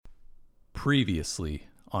Previously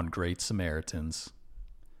on Great Samaritans.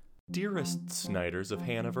 Dearest Snyders of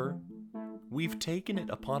Hanover, we've taken it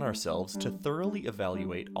upon ourselves to thoroughly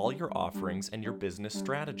evaluate all your offerings and your business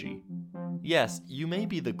strategy. Yes, you may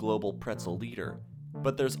be the global pretzel leader,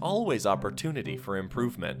 but there's always opportunity for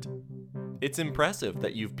improvement. It's impressive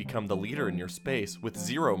that you've become the leader in your space with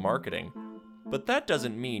zero marketing, but that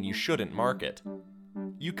doesn't mean you shouldn't market.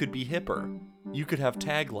 You could be hipper. You could have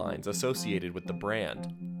taglines associated with the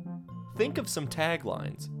brand. Think of some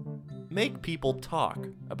taglines. Make people talk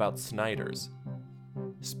about Snyders.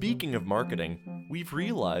 Speaking of marketing, we've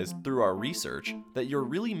realized through our research that you're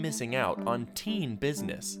really missing out on teen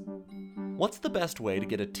business. What's the best way to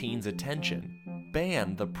get a teen's attention?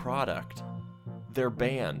 Ban the product. They're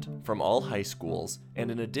banned from all high schools,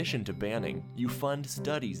 and in addition to banning, you fund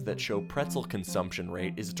studies that show pretzel consumption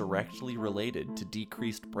rate is directly related to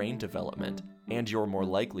decreased brain development, and you're more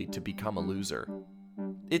likely to become a loser.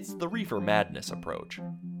 It's the reefer madness approach.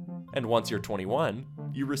 And once you're 21,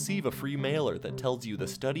 you receive a free mailer that tells you the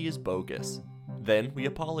study is bogus. Then we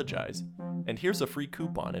apologize, and here's a free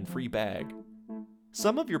coupon and free bag.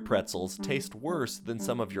 Some of your pretzels taste worse than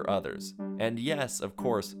some of your others, and yes, of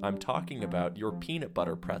course, I'm talking about your peanut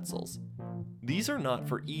butter pretzels. These are not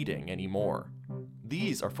for eating anymore.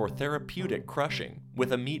 These are for therapeutic crushing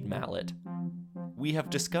with a meat mallet. We have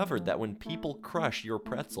discovered that when people crush your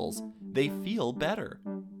pretzels, they feel better.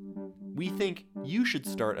 We think you should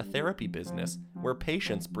start a therapy business where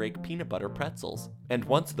patients break peanut butter pretzels, and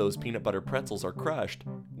once those peanut butter pretzels are crushed,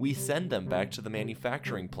 we send them back to the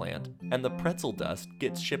manufacturing plant, and the pretzel dust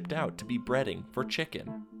gets shipped out to be breading for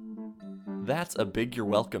chicken. That's a big you're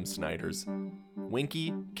welcome, Snyders.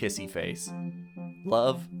 Winky, kissy face.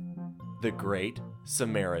 Love, the Great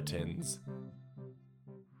Samaritans.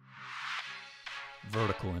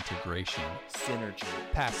 Vertical integration. Synergy.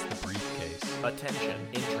 Pass the briefcase. Attention,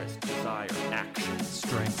 interest, desire, action.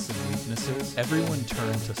 Strengths and weaknesses. Everyone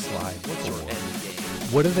turn to slide What's your 4. end game?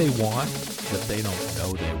 What do they want that they don't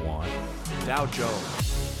know they want? Dow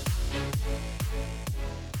Jones.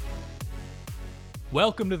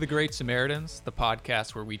 Welcome to The Great Samaritans, the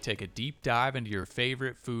podcast where we take a deep dive into your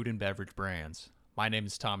favorite food and beverage brands. My name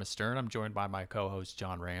is Thomas Stern. I'm joined by my co-host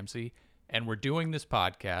John Ramsey. And we're doing this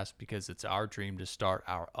podcast because it's our dream to start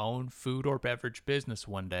our own food or beverage business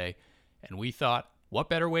one day. And we thought, what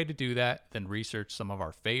better way to do that than research some of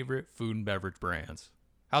our favorite food and beverage brands?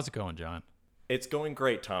 How's it going, John? It's going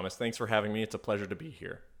great, Thomas. Thanks for having me. It's a pleasure to be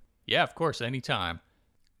here. Yeah, of course, anytime.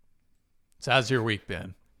 So how's your week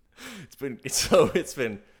been? It's been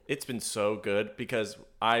so good because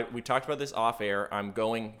we talked about this off air. I'm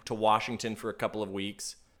going to Washington for a couple of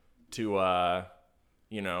weeks to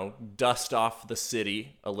dust off the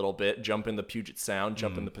city a little bit, jump in the Puget Sound,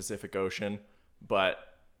 jump in the Pacific Ocean. But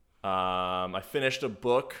I finished a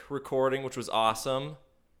book recording, which was awesome.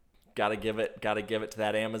 Gotta give it to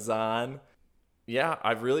that Amazon. Yeah,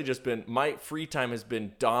 I've really just been, my free time has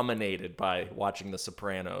been dominated by watching The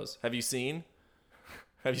Sopranos. Have you seen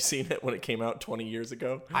it when it came out 20 years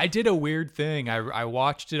ago? I did a weird thing. I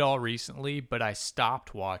watched it all recently, but I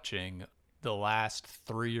stopped watching the last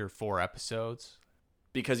 3 or 4 episodes.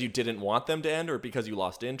 Because you didn't want them to end, or because you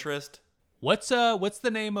lost interest? What's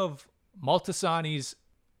the name of Maltasani's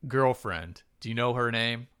girlfriend? Do you know her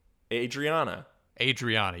name? Adriana,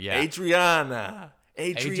 yeah. Adriana.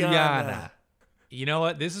 You know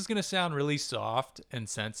what? This is going to sound really soft and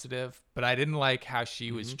sensitive, but I didn't like how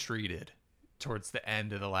she was treated towards the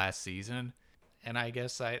end of the last season. And I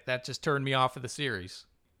guess that just turned me off of the series.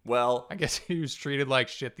 Well, I guess he was treated like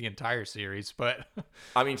shit the entire series, but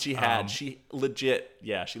I mean, she legit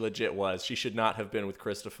was. She should not have been with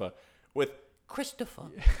Christopher.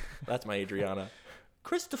 That's my Adriana.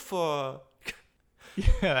 Christopher.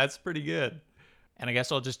 Yeah, that's pretty good. And I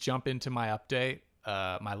guess I'll just jump into my update,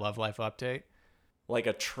 my love life update. Like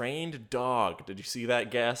a trained dog. Did you see that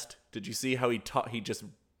guest? Did you see how he just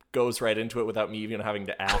goes right into it without me even having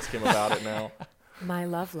to ask him about it now? My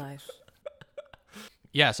love life.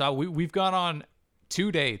 Yeah, so we've gone on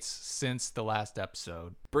 2 dates since the last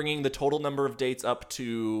episode. Bringing the total number of dates up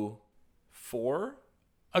to 4?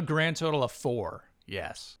 A grand total of 4,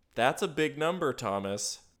 yes. That's a big number,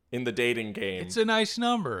 Thomas, in the dating game. It's a nice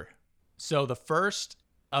number. So the first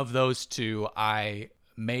of those 2, I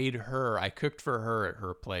cooked for her at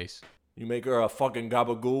her place. You make her a fucking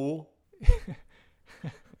gabagool?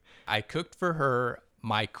 I cooked for her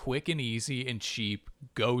my quick and easy and cheap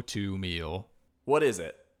go-to meal. What is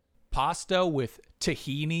it? Pasta with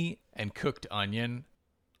tahini and cooked onion.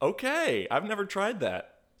 Okay, I've never tried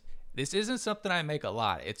that. This isn't something I make a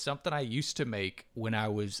lot. It's something I used to make when I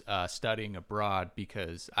was studying abroad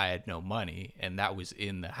because I had no money, and that was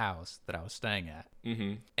in the house that I was staying at.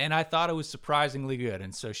 Mm-hmm. And I thought it was surprisingly good,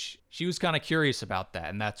 and so she was kind of curious about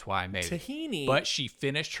that, and that's why I made Tahini. it. But she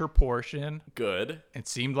finished her portion. Good. It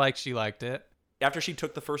seemed like she liked it. After she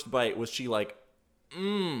took the first bite, was she like,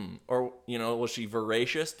 or, was she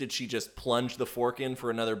voracious? Did she just plunge the fork in for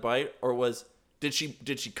another bite? Or did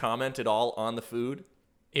she comment at all on the food?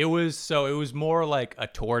 It was more like a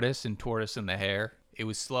tortoise in Tortoise in the Hare. It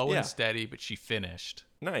was slow and steady, but she finished.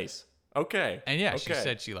 Nice. Okay. And she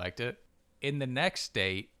said she liked it. In the next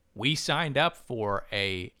date, we signed up for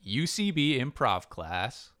a UCB improv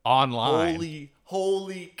class online.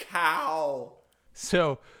 Holy cow.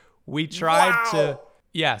 So we tried to...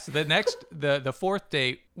 Yeah, so the fourth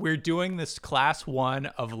date, we're doing this class 1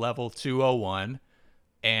 of level 201.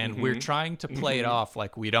 And we're trying to play it off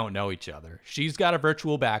like we don't know each other. She's got a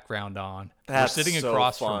virtual background on. That's we're sitting so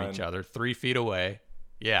across fun. from each other, 3 feet away.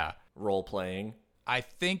 Yeah. Role playing. I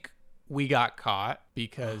think we got caught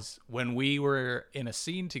because when we were in a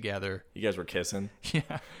scene together... You guys were kissing?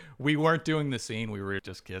 Yeah. We weren't doing the scene. We were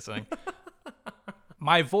just kissing.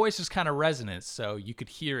 My voice is kind of resonant, so you could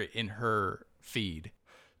hear it in her feed.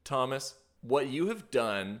 Thomas, what you have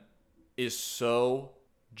done is so...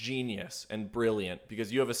 genius and brilliant,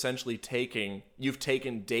 because you have essentially taken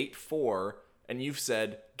date 4 and you've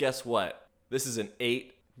said, guess what? This is an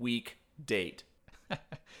 8-week date.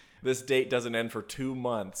 This date doesn't end for 2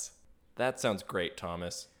 months. That sounds great,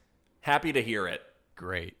 Thomas. Happy to hear it.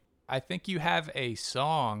 Great. I think you have a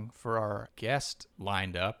song for our guest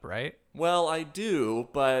lined up, right? Well, I do,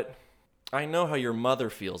 but I know how your mother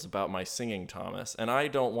feels about my singing, Thomas, and I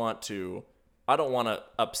don't want to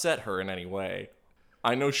upset her in any way.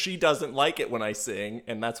 I know she doesn't like it when I sing,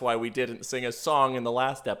 and that's why we didn't sing a song in the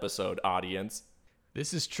last episode, audience.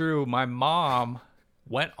 This is true. My mom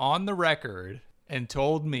went on the record and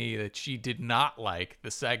told me that she did not like the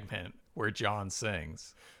segment where John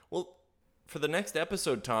sings. Well, for the next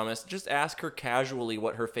episode, Thomas, just ask her casually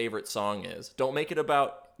what her favorite song is. Don't make it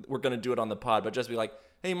about, we're going to do it on the pod, but just be like,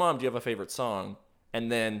 hey, Mom, do you have a favorite song?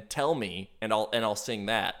 And then tell me, and I'll sing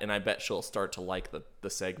that, and I bet she'll start to like the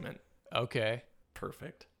segment. Okay.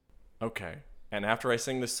 Perfect. Okay. And after I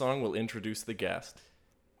sing this song, we'll introduce the guest.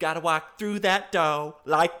 Gotta walk through that door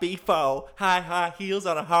like before. High heels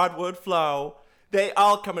on a hardwood floor. They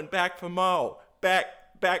all coming back for more.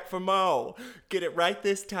 Back for more. Get it right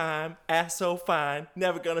this time. Ass so fine.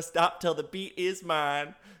 Never gonna stop till the beat is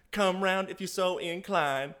mine. Come round if you're so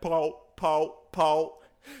inclined. Po.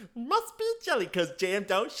 Must be jelly cause jam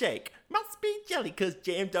don't shake. Must be jelly cause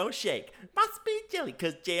jam don't shake. Must be jelly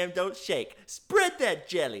cause jam don't shake. Spread that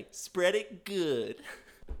jelly. Spread it good.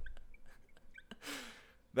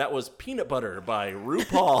 That was Peanut Butter by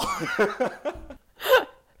RuPaul.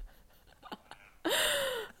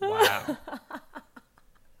 Wow.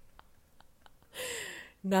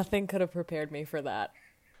 Nothing could have prepared me for that.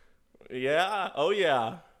 Yeah. Oh,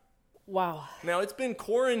 yeah. Wow. Now, it's been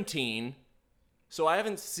quarantine, so I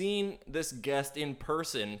haven't seen this guest in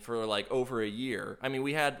person for like over a year. I mean,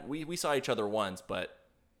 we saw each other once, but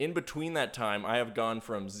in between that time, I have gone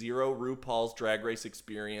from 0 RuPaul's Drag Race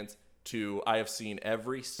experience to I have seen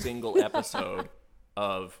every single episode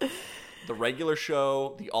of the regular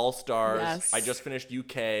show, the All-Stars. Yes. I just finished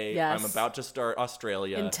UK. Yes. I'm about to start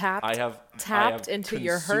Australia. And tapped into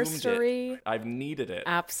your herstory. I've needed it.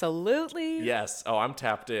 Absolutely. Yes. Oh, I'm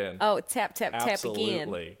tapped in. Oh, tap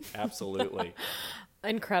again. Absolutely.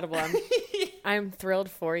 Incredible. I'm thrilled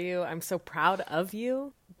for you. I'm so proud of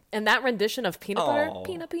you. And that rendition of peanut butter,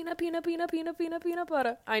 peanut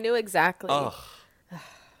butter. I knew exactly. Ugh.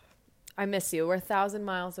 I miss you. We're 1,000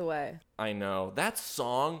 miles away. I know. That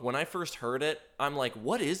song, when I first heard it, I'm like,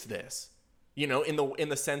 what is this? You know, in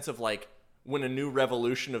the sense of like when a new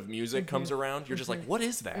revolution of music comes around, you're just like, what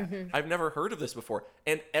is that? I've never heard of this before.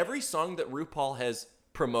 And every song that RuPaul has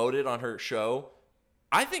promoted on her show,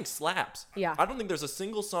 I think slaps. Yeah. I don't think there's a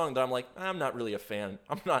single song that I'm like, I'm not really a fan.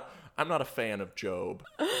 I'm not a fan of Job.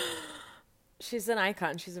 She's an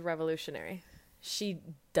icon. She's a revolutionary. She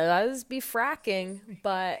does be fracking,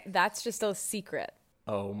 but that's just a secret.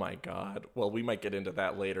 Oh my God. Well, we might get into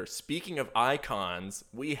that later. Speaking of icons,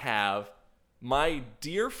 we have my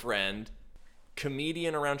dear friend,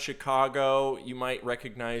 comedian around Chicago. You might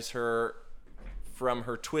recognize her from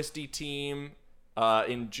her Twisty team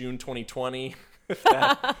in June 2020.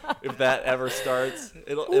 if that ever starts,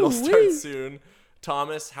 it'll start soon.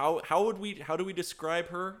 Thomas, how do we describe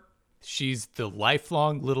her? She's the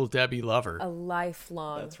lifelong Little Debbie lover. A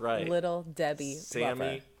lifelong That's right. Little Debbie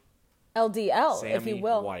Sammy lover. LDL, Sammy if you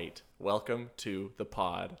will. White, welcome to the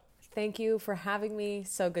pod. Thank you for having me.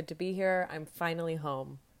 So good to be here. I'm finally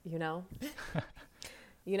home, you know?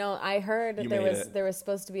 I heard that there was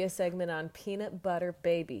supposed to be a segment on peanut butter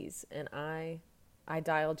babies, and I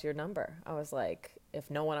dialed your number. I was like, if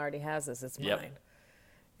no one already has this, it's mine.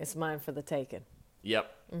 It's mine for the taking. Yep.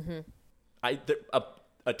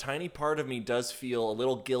 A tiny part of me does feel a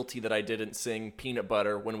little guilty that I didn't sing Peanut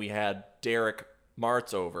Butter when we had Derek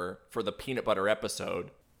Martz over for the peanut butter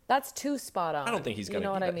episode. That's too spot on. I don't think he's going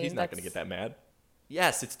to he's not going to get that mad.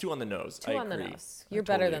 Yes, it's too on the nose. Too on the nose. You're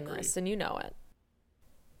better than this, and you know it.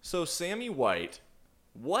 So, Sammy White,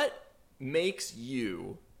 what makes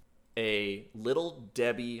you a Little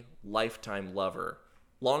Debbie lifetime lover?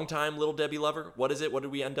 Long-time Little Debbie lover? What is it? What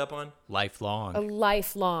did we end up on? Lifelong. A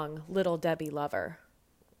lifelong Little Debbie lover.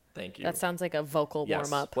 Thank you. That sounds like a vocal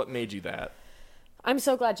warm-up. What made you that? I'm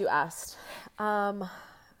so glad you asked.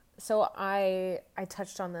 So I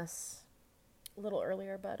touched on this a little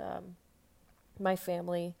earlier, but my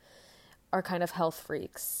family are kind of health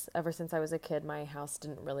freaks. Ever since I was a kid, my house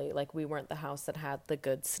didn't really, we weren't the house that had the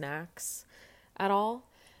good snacks at all.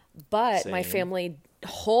 But my family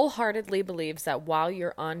wholeheartedly believes that while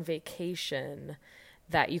you're on vacation,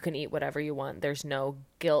 that you can eat whatever you want. There's no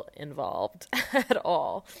guilt involved at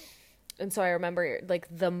all. And so I remember,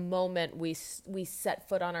 the moment we set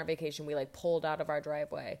foot on our vacation, we, pulled out of our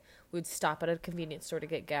driveway. We would stop at a convenience store to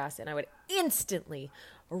get gas, and I would instantly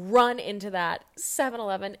run into that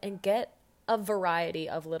 7-Eleven and get a variety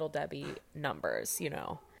of Little Debbie numbers,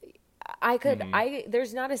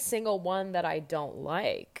 there's not a single one that I don't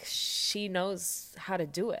like. She knows how to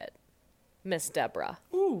do it, Miss Deborah.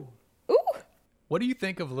 Ooh. What do you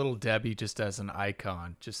think of Little Debbie just as an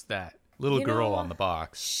icon? Just that little girl on the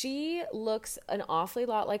box. She looks an awfully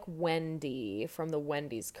lot like Wendy from the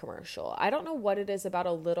Wendy's commercial. I don't know what it is about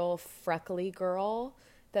a little freckly girl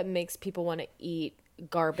that makes people want to eat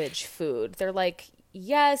garbage food. They're like,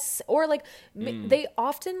 yes, or they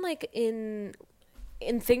often in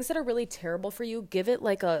things that are really terrible for you, give it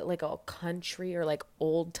like a country or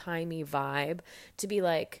old timey vibe to be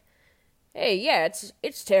like, hey, yeah,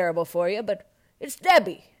 it's terrible for you, but it's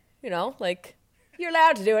Debbie, you're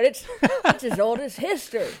allowed to do it. It's as old as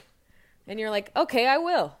history, and you're like, okay, I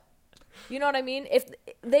will. You know what I mean? If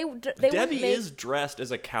they Debbie is dressed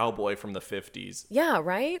as a cowboy from the 50s. Yeah,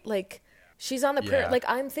 right. She's on the prairie.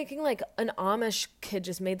 I'm thinking an Amish kid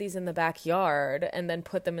just made these in the backyard and then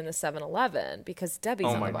put them in the 7-Eleven because Debbie's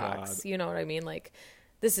on the box. God. You know what I mean?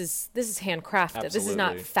 This is handcrafted. Absolutely. This is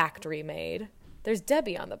not factory made. There's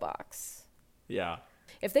Debbie on the box. Yeah.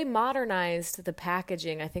 If they modernized the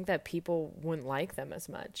packaging, I think that people wouldn't like them as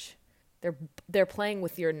much. They're playing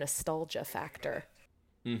with your nostalgia factor.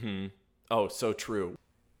 Mm-hmm. Oh, so true.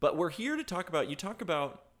 But we're here to talk about, you talk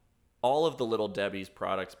about all of the Little Debbie's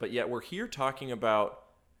products, but yet we're here talking about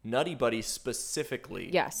Nutty Buddy specifically.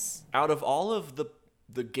 Yes. Out of all of the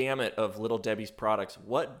gamut of Little Debbie's products,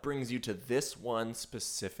 what brings you to this one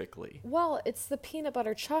specifically? Well, it's the peanut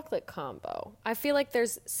butter chocolate combo. I feel like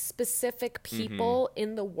there's specific people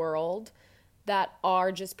in the world that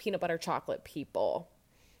are just peanut butter chocolate people.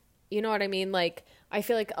 You know what I mean? I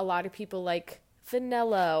feel like a lot of people like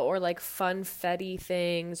vanilla or funfetti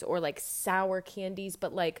things or sour candies,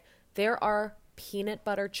 but there are peanut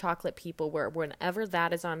butter chocolate people where whenever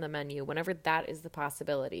that is on the menu, whenever that is the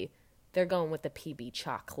possibility, they're going with the PB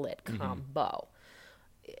chocolate combo.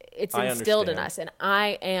 It's instilled in us, and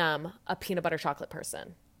I am a peanut butter chocolate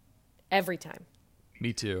person every time.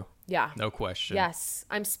 Me too. Yeah. No question. Yes.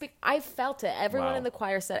 I felt it. Everyone in the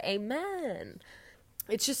choir said amen.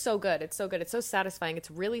 It's just so good. It's so good. It's so satisfying.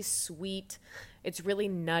 It's really sweet. It's really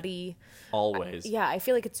nutty. Always. I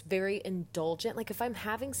feel like it's very indulgent. If I'm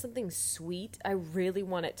having something sweet, I really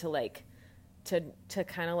want it to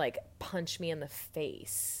kind of punch me in the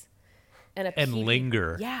face. And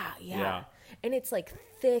linger. Yeah. And it's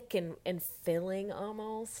thick and filling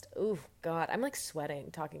almost. Ooh, God. I'm sweating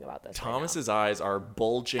talking about this. Thomas's eyes are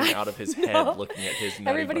bulging out of his head looking at his Nutty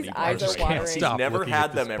Everybody's Buddy eyes box. are watering. He's never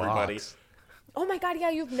had them, everybody. Oh my God, yeah,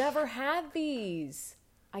 you've never had these.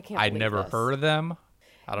 I'd never heard of them.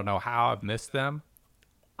 I don't know how I've missed them.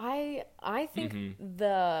 I think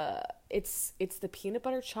it's the peanut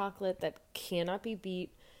butter chocolate that cannot be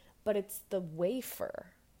beat, but it's the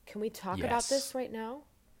wafer. Can we talk about this right now?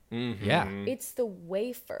 Mm-hmm. Yeah. It's the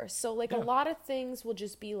wafer. So a lot of things will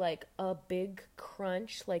just be a big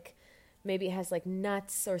crunch, maybe it has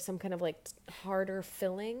nuts or some kind of harder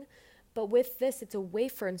filling. But with this, it's a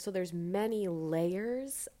wafer, and so there's many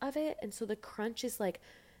layers of it, and so the crunch is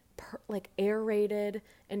aerated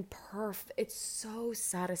and it's so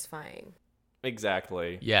satisfying.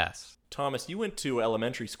 Exactly. Yes. Thomas, you went to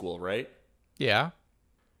elementary school, right? Yeah.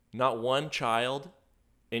 Not one child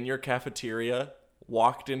in your cafeteria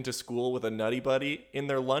walked into school with a Nutty Buddy in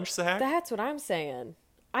their lunch sack? That's what I'm saying.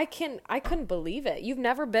 I couldn't believe it. You've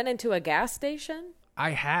never been into a gas station?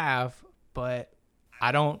 I have, but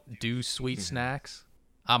I don't do sweet snacks.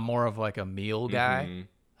 I'm more of like a meal guy.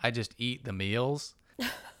 I just eat the meals.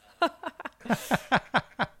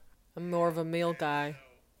 I'm more of a meal guy.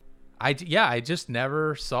 I just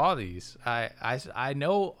never saw these. I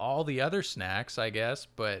know all the other snacks, I guess,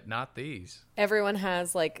 but not these. Everyone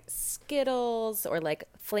has like Skittles or like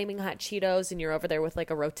Flaming Hot Cheetos, and you're over there with like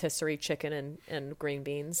a rotisserie chicken and green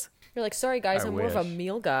beans. You're like, sorry guys, I'm more of a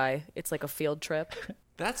meal guy. It's like a field trip.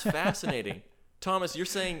 That's fascinating. Thomas, you're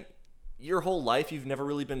saying your whole life you've never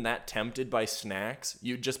really been that tempted by snacks?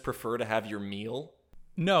 You just prefer to have your meal?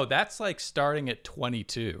 No, that's like starting at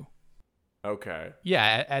 22. Okay.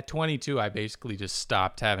 Yeah, at 22, I basically just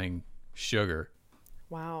stopped having sugar.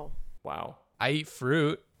 Wow. I eat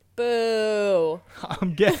fruit. Boo.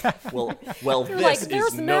 I'm getting. Well, You're this like, is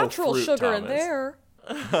there's no natural fruit, sugar Thomas. in there.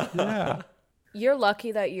 Yeah. You're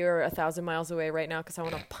lucky that you're 1,000 miles away right now because I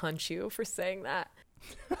want to punch you for saying that.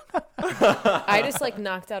 I just like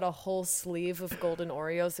knocked out a whole sleeve of golden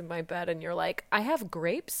Oreos in my bed, and you're like, I have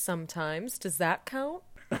grapes sometimes. Does that count?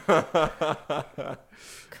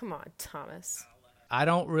 Come on, Thomas. I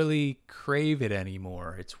don't really crave it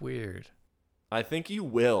anymore. It's weird. I think you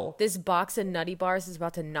will. This box of Nutty Bars is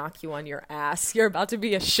about to knock you on your ass. You're about to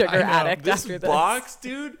be a sugar addict This after this. box,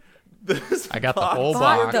 dude. This I got the box, whole you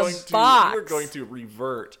box. are going The to- box. You are going to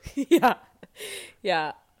revert.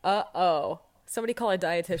 Yeah. Uh-oh. Somebody call a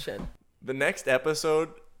dietitian. The next episode,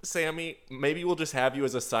 Sammy, maybe we'll just have you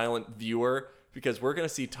as a silent viewer because we're going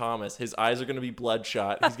to see Thomas. His eyes are going to be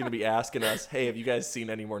bloodshot. He's going to be asking us, hey, have you guys seen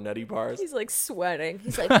any more Nutty Bars? He's like sweating.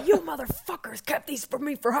 He's like, you motherfuckers kept these from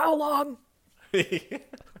me for how long?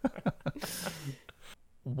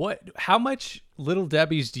 How much Little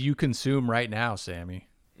Debbie's do you consume right now, Sammy?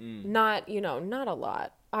 Not a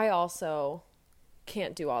lot. I also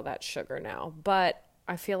can't do all that sugar now, but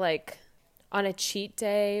I feel like on a cheat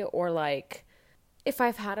day or like if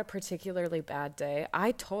I've had a particularly bad day,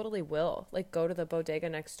 I totally will like go to the bodega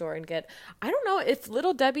next door and get, I don't know if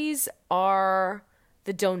Little Debbie's are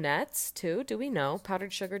the donuts too. Do we know?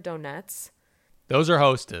 Powdered sugar donuts. Those are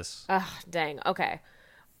Hostess. Dang. Okay.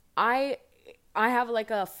 I have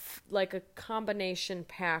like a combination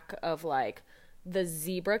pack of like the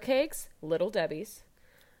zebra cakes, Little Debbie's,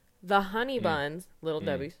 the honey buns, Little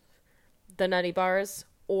Debbie's, the Nutty Bars,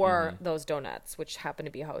 or those donuts, which happen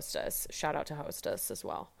to be Hostess. Shout out to Hostess as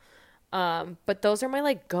well. But those are my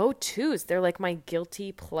like go-tos. They're like my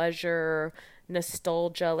guilty pleasure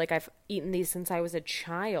nostalgia. Like I've eaten these since I was a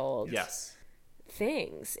child. Yes.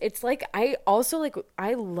 Things. It's like I also like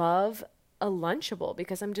I love a Lunchable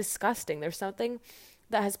because I'm disgusting. There's something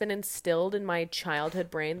that has been instilled in my childhood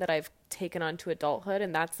brain that I've taken on to adulthood,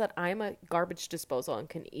 and that's that I'm a garbage disposal and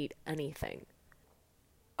can eat anything.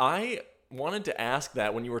 I wanted to ask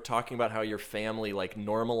that when you were talking about how your family like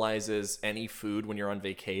normalizes any food when you're on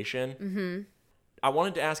vacation. Mm-hmm. I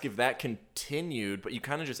wanted to ask if that continued, but you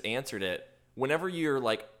kind of just answered it. Whenever you're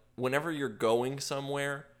going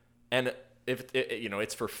somewhere, and if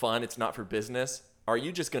it's for fun, it's not for business, are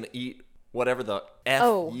you just gonna eat whatever the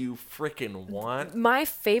you freaking want? My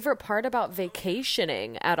favorite part about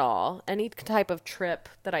vacationing at all, any type of trip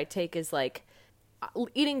that I take, is like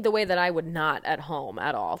eating the way that I would not at home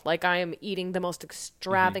at all. Like I am eating the most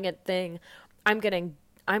extravagant thing. I'm getting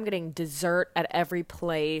dessert at every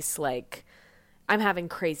place. Like I'm having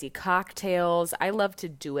crazy cocktails. I love to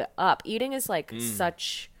do it up. Eating is like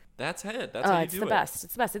such. That's it. That's how you it's do the it. best.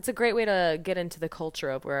 It's the best. It's a great way to get into the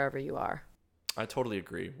culture of wherever you are. I totally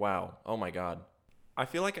agree. Wow. Oh my God. I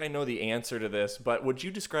feel like I know the answer to this, but would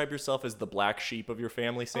you describe yourself as the black sheep of your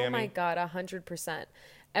family, Sammy? Oh my God, 100%.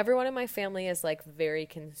 Everyone in my family is like very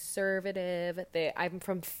conservative. I'm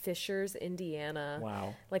from Fishers, Indiana.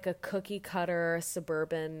 Wow. Like a cookie cutter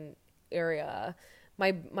suburban area.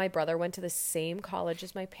 My brother went to the same college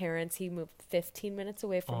as my parents. He moved 15 minutes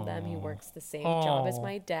away from them. He works the same job as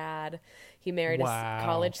my dad. He married his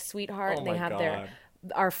college sweetheart, and they have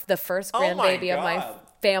the first grandbaby of my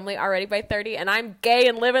family already by 30, and I'm gay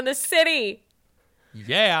and live in the city.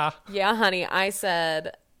 Yeah. Yeah, honey. I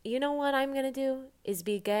said, you know what I'm going to do is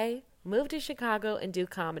be gay, move to Chicago, and do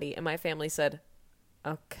comedy. And my family said,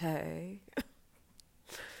 okay.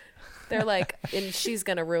 They're like, and she's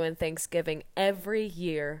going to ruin Thanksgiving every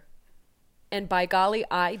year. And by golly,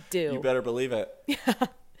 I do. You better believe it.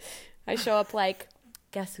 I show up like,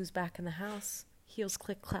 guess who's back in the house? Heels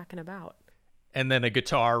click clacking about. And then a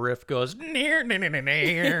guitar riff goes near.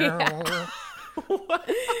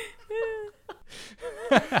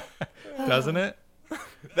 Doesn't it?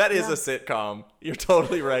 That is a sitcom. You're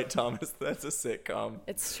totally right, Thomas. That's a sitcom.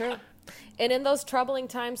 It's true. And in those troubling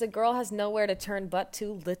times, a girl has nowhere to turn but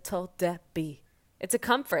to Little Debbie. It's a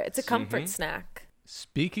comfort. It's a comfort snack.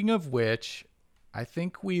 Speaking of which, I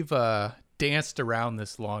think we've danced around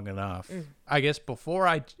this long enough. I guess before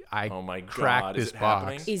I Oh my crack God, this is it box,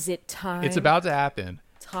 happening? Is it time? it's about to happen.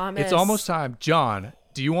 Thomas. It's almost time. John,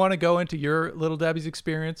 do you want to go into your Little Debbie's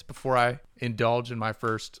experience before I indulge in my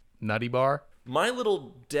first Nutty Bar? My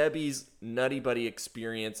Little Debbie's Nutty Buddy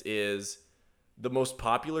experience is the most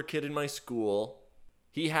popular kid in my school.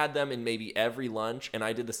 He had them in maybe every lunch, and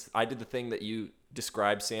I did the thing that you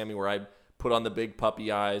described, Sammy, where I put on the big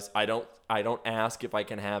puppy eyes. I don't ask if I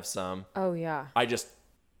can have some. Oh, yeah. I just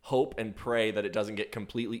hope and pray that it doesn't get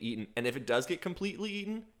completely eaten. And if it does get completely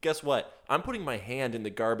eaten, guess what? I'm putting my hand in the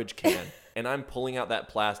garbage can and I'm pulling out that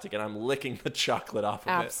plastic and I'm licking the chocolate off of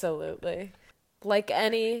it. Absolutely. Like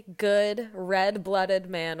any good red-blooded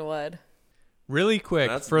man would. Really quick,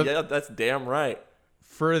 That's damn right.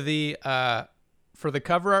 for the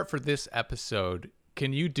cover art for this episode,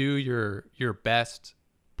 can you do your best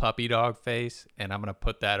puppy dog face? And I'm gonna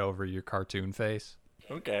put that over your cartoon face.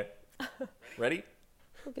 Okay. Ready?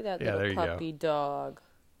 Look at that Yeah, there little you go. puppy dog.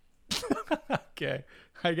 Okay,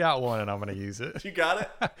 I got one, and I'm gonna use it. You got it?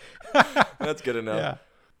 That's good enough. Yeah.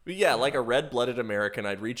 But yeah, like a red-blooded American,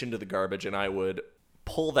 I'd reach into the garbage and I would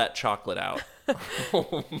pull that chocolate out.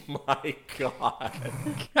 Oh my God.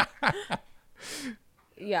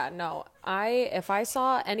 Yeah, no. If I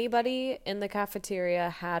saw anybody in the cafeteria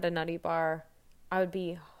had a Nutty Bar, I would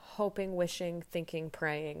be hoping, wishing, thinking,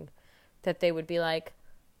 praying that they would be like,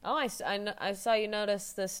 oh, I saw you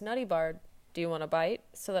notice this Nutty Bar. Do you want a bite?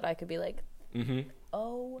 So that I could be like,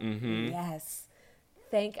 yes.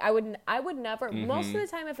 I would never, most of the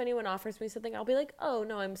time if anyone offers me something, I'll be like, oh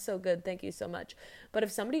no, I'm so good. Thank you so much. But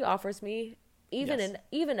if somebody offers me even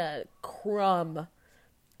a crumb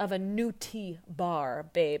of a Nutty Bar,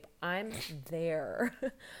 babe, I'm there.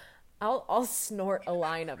 I'll snort a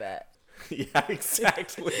line of it. Yeah,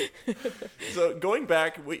 exactly. So going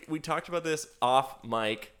back, we talked about this off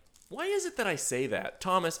mic. Why is it that I say that?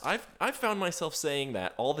 Thomas, I've found myself saying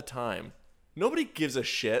that all the time. Nobody gives a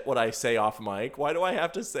shit what I say off mic. Why do I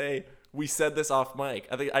have to say we said this off mic?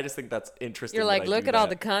 I just think that's interesting. You're like, look at all all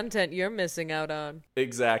the content you're missing out on.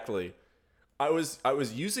 Exactly. I was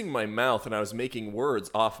using my mouth and I was making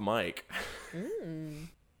words off mic.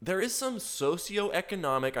 There is some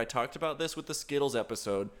socioeconomic, I talked about this with the Skittles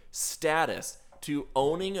episode, status to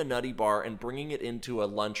owning a Nutty Bar and bringing it into a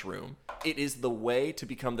lunchroom. It is the way to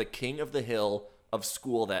become the king of the hill of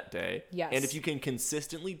school that day. Yes. And if you can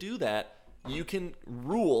consistently do that, you can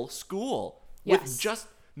rule school Yes. with just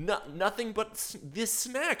nothing but this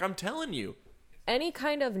snack, I'm telling you. Any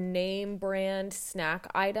kind of name brand snack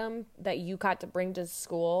item that you got to bring to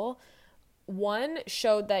school, one,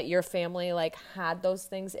 showed that your family like had those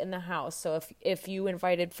things in the house. So if you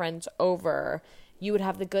invited friends over, you would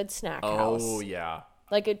have the good snack house. Oh, yeah.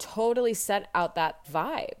 Like it totally set out that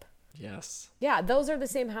vibe. Yes. Yeah, those are the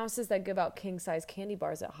same houses that give out king size candy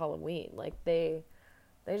bars at Halloween. Like they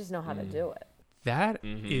just know how to do it. That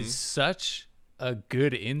is such a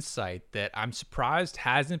good insight that I'm surprised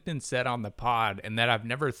hasn't been said on the pod and that I've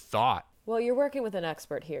never thought. Well, you're working with an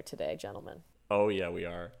expert here today, gentlemen. Oh, yeah, we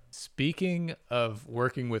are. Speaking of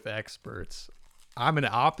working with experts, I'm an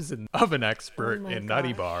opposite of an expert in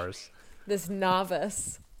Nutty Bars. This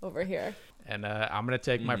novice over here. And I'm going to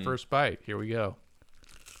take my first bite. Here we go.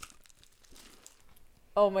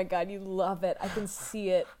 Oh my God, you love it. I can see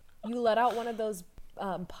it. You let out one of those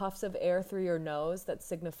puffs of air through your nose that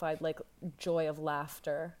signified like joy of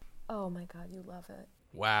laughter. Oh my God, you love it.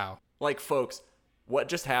 Wow. Like, folks, what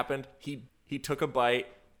just happened? He took a bite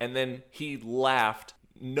and then he laughed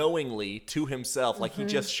knowingly to himself, like he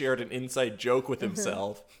just shared an inside joke with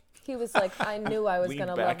himself. He was like, I knew I was Leaned going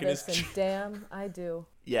to back love in his this, and damn, I do.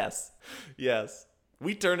 Yes.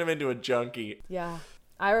 We turned him into a junkie. Yeah.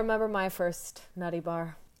 I remember my first Nutty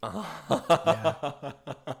Bar.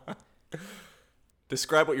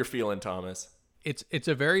 Describe what you're feeling, Thomas. It's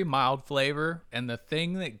a very mild flavor, and the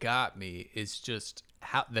thing that got me is just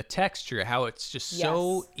how the texture, how it's just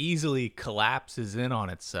so easily collapses in on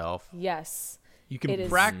itself. Yes. You can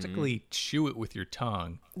practically chew it with your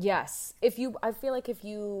tongue. Yes. I feel like if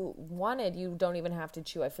you wanted, you don't even have to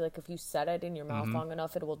chew. I feel like if you set it in your mouth long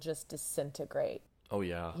enough, it will just disintegrate. Oh,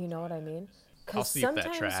 yeah. You know what I mean? I'll see if that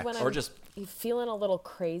sometimes tracks. when I'm feeling a little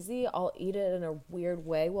crazy, I'll eat it in a weird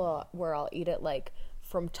way where I'll eat it like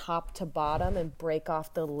from top to bottom and break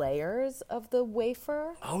off the layers of the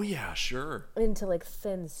wafer Oh, yeah, sure. into like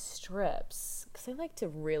thin strips. Because I like to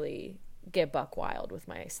really get buck wild with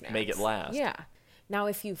my snacks. Make it last. Yeah. Now,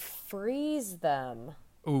 if you freeze them,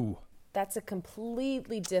 Ooh. that's a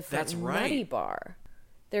completely different That's right. Nutty Bar.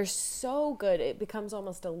 They're so good. It becomes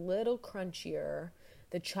almost a little crunchier.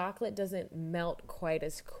 The chocolate doesn't melt quite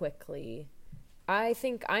as quickly. I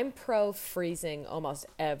think I'm pro freezing almost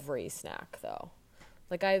every snack, though.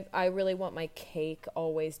 Like, I really want my cake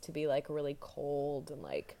always to be, like, really cold. And,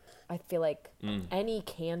 like, I feel like any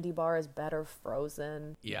candy bar is better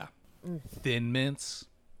frozen. Yeah. Thin Mints.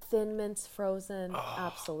 Thin Mints frozen.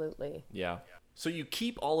 Absolutely. Yeah. So you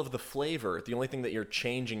keep all of the flavor. The only thing that you're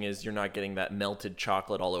changing is you're not getting that melted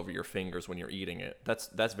chocolate all over your fingers when you're eating it.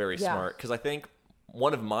 That's very smart. Because I think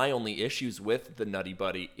one of my only issues with the Nutty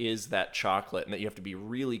Buddy is that chocolate, and that you have to be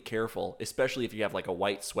really careful, especially if you have like a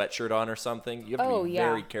white sweatshirt on or something. You have to be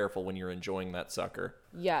very careful when you're enjoying that sucker.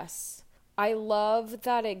 Yes. I love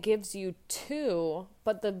that it gives you two,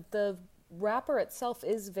 but the wrapper itself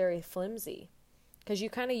is very flimsy. Because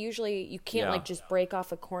you kind of usually, you can't like just break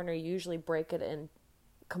off a corner. You usually break it in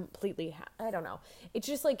completely. I don't know. It's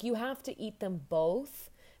just like you have to eat them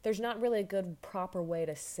both. There's not really a good proper way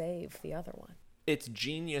to save the other one. It's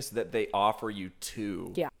genius that they offer you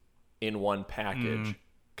two in one package.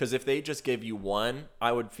 Because if they just gave you one,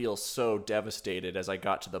 I would feel so devastated as I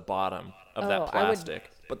got to the bottom of that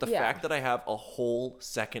plastic. But the fact that I have a whole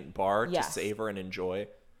second bar to savor and enjoy,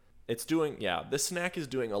 it's doing, this snack is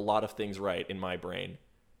doing a lot of things right in my brain.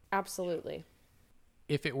 Absolutely.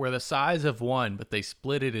 If it were the size of one, but they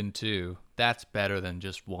split it in two, that's better than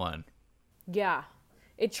just one. Yeah.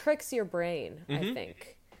 It tricks your brain, I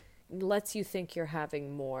think. Lets you think you're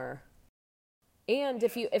having more. And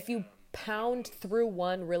if you pound through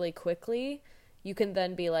one really quickly, you can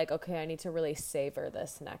then be like, okay, I need to really savor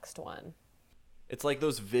this next one. It's like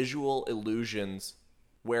those visual illusions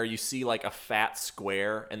where you see like a fat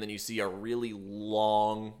square and then you see a really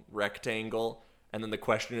long rectangle, and then the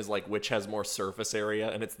question is like, which has more surface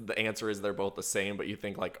area? And the answer is they're both the same, but you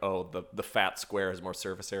think like, oh, the fat square has more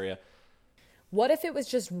surface area. What if it was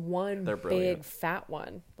just one They're big brilliant. fat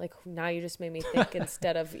one? Like, now you just made me think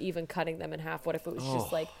instead of even cutting them in half, what if it was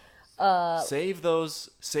just like Save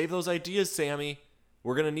those ideas, Sammy.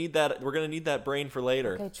 We're gonna need that brain for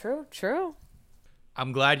later. Okay, true.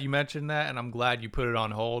 I'm glad you mentioned that, and I'm glad you put it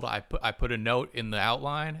on hold. I put a note in the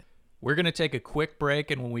outline. We're going to take a quick break,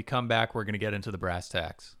 and when we come back, we're going to get into the brass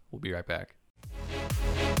tacks. We'll be right back.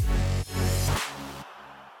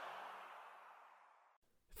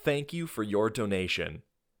 Thank you for your donation.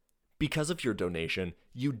 Because of your donation,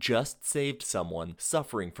 you just saved someone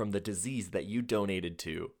suffering from the disease that you donated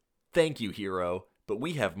to. Thank you, hero, but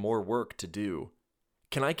we have more work to do.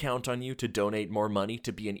 Can I count on you to donate more money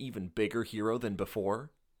to be an even bigger hero than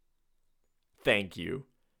before? Thank you.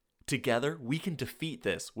 Together, we can defeat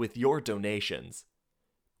this with your donations.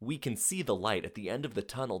 We can see the light at the end of the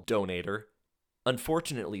tunnel, donator.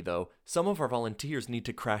 Unfortunately, though, some of our volunteers need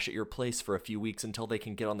to crash at your place for a few weeks until they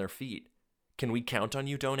can get on their feet. Can we count on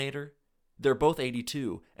you, donator? They're both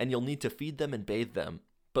 82, and you'll need to feed them and bathe them.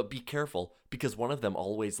 But be careful, because one of them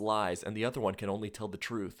always lies, and the other one can only tell the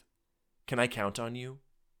truth. Can I count on you?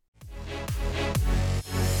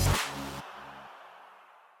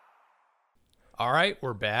 All right,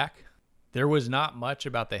 we're back. There was not much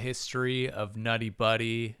about the history of Nutty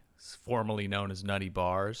Buddy, formerly known as Nutty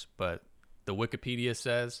Bars, but the Wikipedia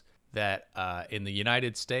says that in the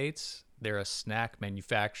United States, they're a snack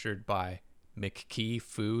manufactured by McKee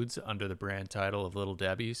Foods under the brand title of Little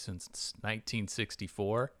Debbie's since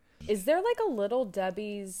 1964. Is there like a Little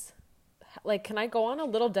Debbie's, like, can I go on a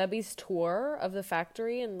Little Debbie's tour of the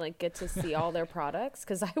factory and like get to see all their products?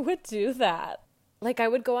 Because I would do that. Like, I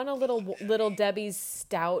would go on a Little Debbie's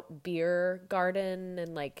stout beer garden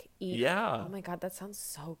and like eat. Yeah. Oh my God, that sounds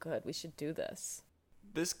so good. We should do this.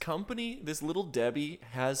 This company, this Little Debbie,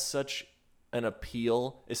 has such an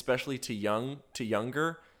appeal, especially to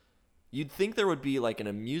younger. You'd think there would be like an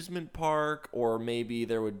amusement park, or maybe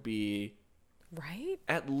there would be Right?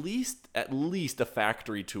 at least a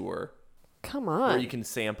factory tour Come on. where you can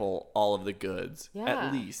sample all of the goods. Yeah.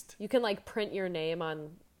 At least. You can like print your name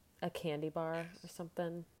on a candy bar or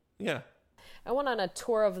something. Yeah. I went on a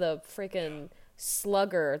tour of the freaking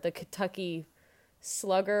Slugger, the Kentucky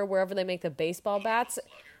Slugger, wherever they make the baseball bats.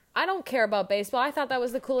 I don't care about baseball. I thought that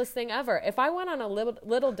was the coolest thing ever. If I went on a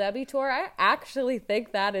Little Debbie tour, I actually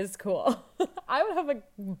think that is cool. I would have a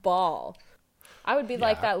ball. I would be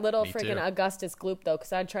like that little me freaking too. Augustus Gloop, though,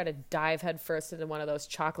 because I'd try to dive headfirst into one of those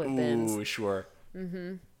chocolate bins. Ooh, sure.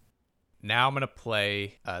 Now I'm going to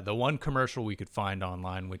play the one commercial we could find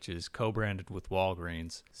online, which is co-branded with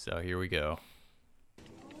Walgreens. So here we go.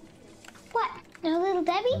 What? No Little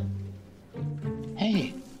Debbie?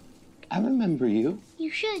 Hey, I remember you.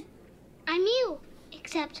 You should. I'm you.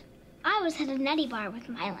 Except I always had a nutty bar with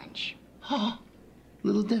my lunch. Oh,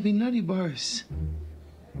 Little Debbie Nutty Bars.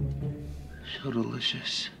 So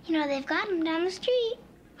delicious. You know, they've got them down the street.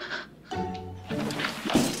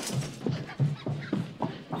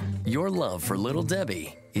 Your love for Little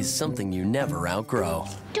Debbie is something you never outgrow.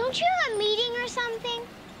 Don't you have a meeting or something?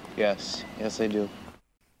 Yes, I do.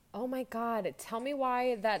 Oh my God. Tell me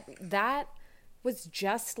why that was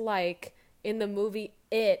just like in the movie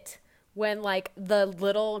It, when like the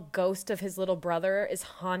little ghost of his little brother is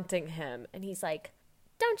haunting him. And he's like,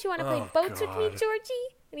 don't you want to play boats with me, Georgie?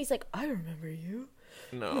 And he's like, I remember you.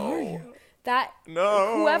 No.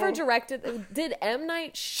 Whoever directed, did M.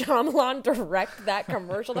 Night Shyamalan direct that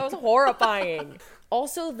commercial? That was horrifying.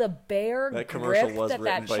 Also, the bear That commercial grip was that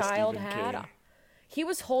written by child Stephen had. King. He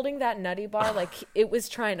was holding that nutty bar like it was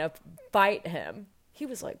trying to bite him. He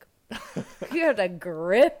was like, he had a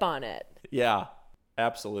grip on it. Yeah,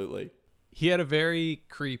 absolutely. He had a very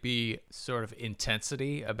creepy sort of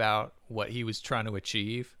intensity about what he was trying to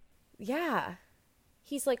achieve. Yeah.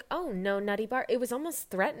 He's like, oh, no nutty bar. It was almost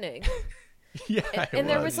threatening. Yeah, And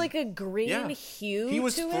there was like a green hue He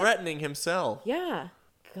was to it. threatening himself. Yeah.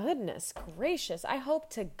 Goodness gracious. I hope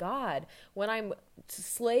to God when I'm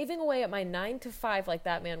slaving away at my 9 to 5 like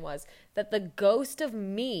that man was, that the ghost of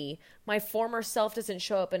me, my former self, doesn't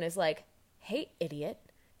show up and is like, hey, idiot,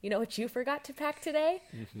 you know what you forgot to pack today?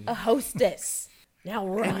 A Hostess. Now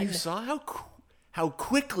run. And you saw how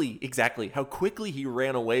quickly he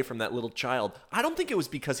ran away from that little child. I don't think it was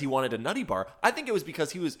because he wanted a nutty bar. I think it was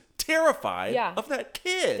because he was terrified of that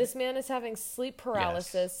kid. This man is having sleep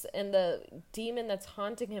paralysis, and the demon that's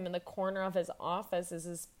haunting him in the corner of his office is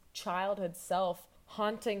his childhood self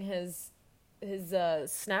haunting his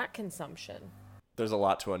snack consumption. There's a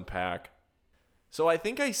lot to unpack. So I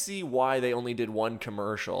think I see why they only did one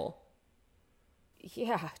commercial.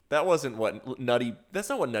 Yeah. That's not what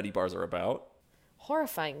nutty bars are about.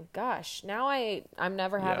 Horrifying. Gosh. Now I'm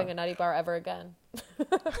never having a nutty bar ever again.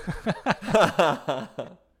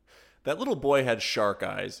 That little boy had shark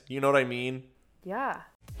eyes. You know what I mean? Yeah.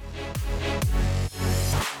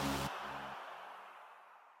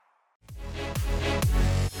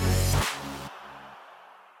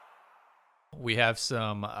 We have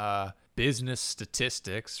some business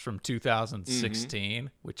statistics from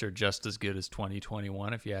 2016, which are just as good as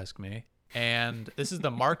 2021, if you ask me. And this is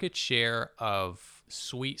the market share of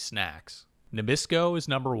sweet snacks. Nabisco is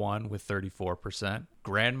number 1 with 34%.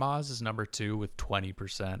 Grandma's is number 2 with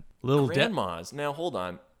 20%. Grandma's. Now, hold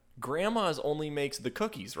on. Grandma's only makes the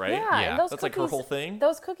cookies, right? Yeah. Yeah. And those That's like her whole thing?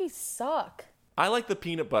 Those cookies suck. I like the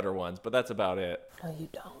peanut butter ones, but that's about it. No, you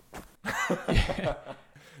don't.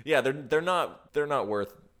 Yeah, they're not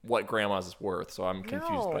worth what Grandma's is worth, so I'm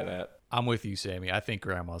confused by that. I'm with you, Sammy. I think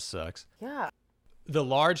Grandma's sucks. Yeah. The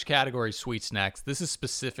large category sweet snacks, this is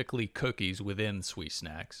specifically cookies within sweet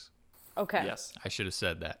snacks. Okay. Yes. I should have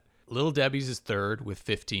said that. Little Debbie's is 3rd with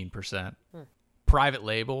 15%. Private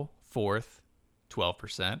Label, 4th,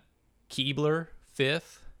 12%. Keebler,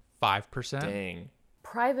 5th, 5%. Dang.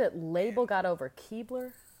 Private Label got over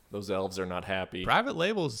Keebler. Those elves are not happy. Private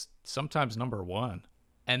Label's sometimes number 1.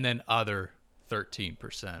 And then other,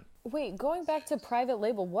 13%. Wait, going back to Private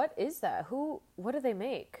Label, what is that? What do they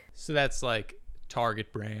make? So that's like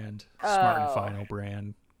Target brand, Smart and Final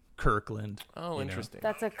brand, Kirkland. Oh, interesting.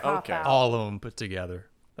 That's a cop out. All of them put together.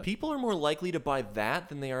 People are more likely to buy that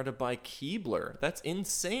than they are to buy Keebler. That's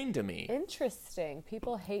insane to me. Interesting.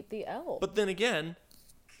 People hate the elf. But then again,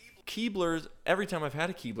 Keeblers, every time I've had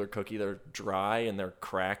a Keebler cookie, they're dry and they're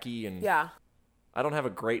cracky, and yeah. I don't have a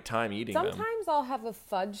great time eating them. Sometimes I'll have a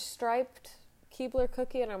fudge striped Keebler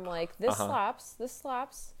cookie and I'm like, this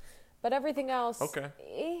slaps. But everything else,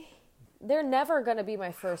 they're never going to be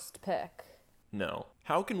my first pick. No.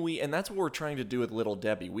 How can we, and that's what we're trying to do with Little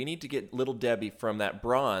Debbie. We need to get Little Debbie from that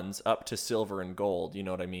bronze up to silver and gold. You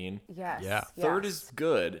know what I mean? Yes. Yeah. Third is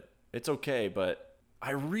good. It's okay, but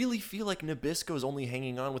I really feel like Nabisco's only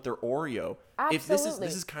hanging on with their Oreo. Absolutely. If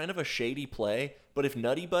this is kind of a shady play, but if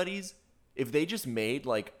Nutty Buddies, if they just made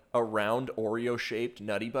like a round Oreo shaped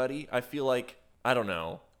Nutty Buddy, I feel like, I don't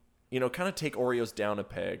know, kind of take Oreos down a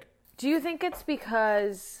peg. Do you think it's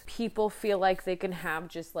because people feel like they can have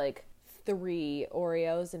just like 3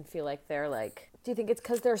 Oreos and feel like they're like, do you think it's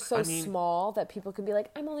because they're so small that people can be like,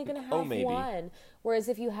 I'm only going to have one? Whereas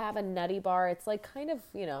if you have a Nutty Bar, it's like kind of,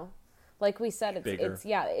 like we said,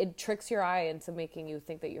 it tricks your eye into making you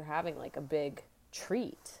think that you're having like a big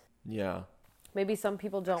treat. Yeah. Maybe some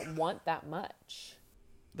people don't want that much.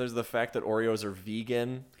 There's the fact that Oreos are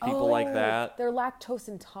vegan. People like that. They're lactose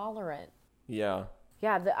intolerant. Yeah.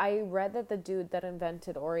 Yeah, I read that the dude that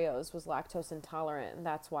invented Oreos was lactose intolerant, and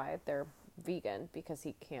that's why they're vegan, because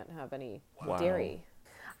he can't have any dairy.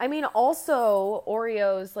 I mean, also,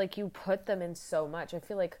 Oreos, like, you put them in so much. I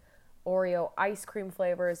feel like Oreo ice cream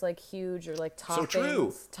flavor is, like, huge, or, like, toppings. So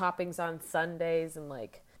true. Toppings on sundaes, and,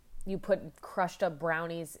 like, you put crushed up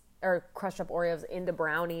brownies, or crushed up Oreos into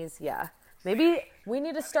brownies. Yeah. Maybe we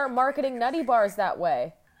need to start marketing Nutty Bars that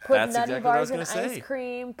way. Put That's Nutty exactly what I Bars was in gonna ice say.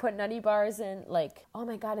 cream. Put Nutty Bars in, like, oh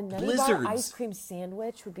my God, a Nutty Bar Blizzards. ice cream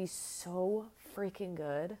sandwich would be so freaking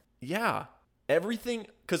good. Yeah. Everything,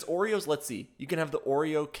 because Oreos, let's see, you can have the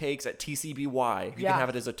Oreo cakes at TCBY. You Yeah. can have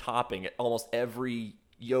it as a topping at almost every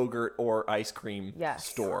yogurt or ice cream Yes.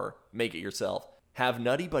 store. Make it yourself. Have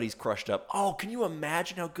Nutty Buddies crushed up. Oh, can you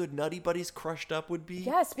imagine how good Nutty Buddies crushed up would be?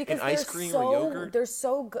 Yes, because in ice cream so, or yogurt. they're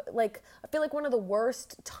so good. Like, I feel like one of the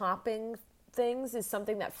worst topping things is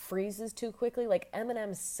something that freezes too quickly. Like,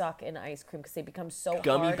 M&M's suck in ice cream because they become so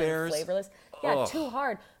Gummy hard bears. and flavorless. Yeah, Ugh. too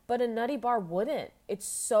hard. But a Nutty Bar wouldn't. It's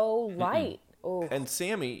so light. Oh, And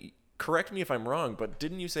Sammy, correct me if I'm wrong, but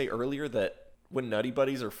didn't you say earlier that when Nutty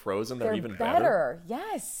Buddies are frozen, they're even better?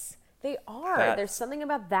 Yes, they are. That's- There's something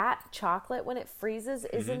about that chocolate when it freezes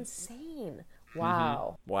is insane.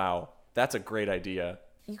 Wow. Wow, that's a great idea.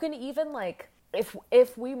 You can even, like,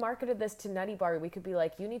 if we marketed this to Nutty Bar, we could be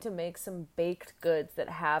like, you need to make some baked goods that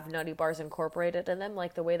have Nutty Bars incorporated in them,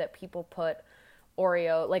 like the way that people put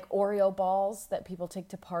Oreo balls that people take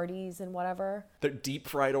to parties and whatever. The deep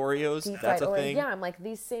fried Oreos, Deep that's fried a Oreo. thing. Yeah, I'm like,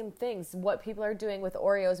 these same things. What people are doing with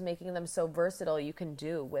Oreos, making them so versatile, you can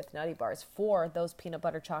do with Nutty Bars for those peanut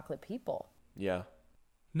butter chocolate people. Yeah.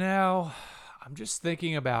 Now, I'm just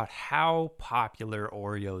thinking about how popular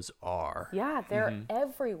Oreos are. Yeah, they're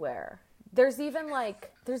everywhere. There's even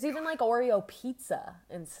like Oreo pizza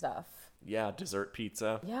and stuff. Yeah, dessert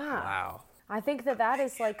pizza. Yeah. Wow. I think that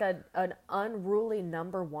is like an unruly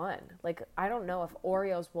number one. Like, I don't know if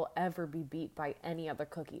Oreos will ever be beat by any other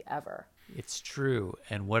cookie ever. It's true.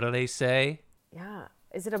 And what do they say? Yeah.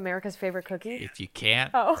 Is it America's favorite cookie? If you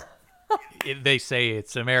can't, Oh. they say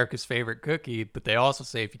it's America's favorite cookie, but they also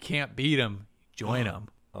say if you can't beat them, join them.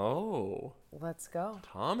 Oh, Let's go.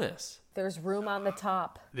 Thomas. There's room on the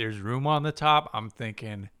top. There's room on the top. I'm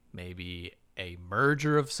thinking maybe a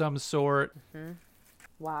merger of some sort.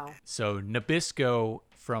 Wow. So Nabisco,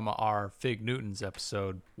 from our Fig Newtons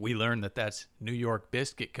episode, we learned that that's New York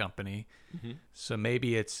Biscuit Company. So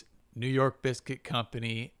maybe it's New York Biscuit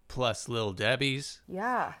Company plus Little Debbie's.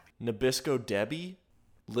 Yeah. Nabisco Debbie?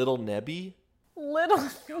 Little Nebby? Little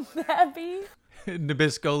Debbie.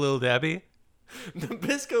 Nabisco Little Debbie.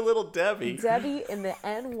 Nabisco Little Debbie. Debbie in the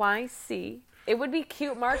NYC. It would be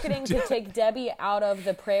cute marketing to take Debbie out of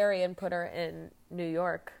the prairie and put her in New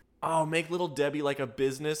York. Oh, make Little Debbie like a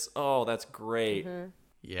business? Oh, that's great.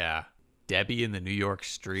 Yeah. Debbie in the New York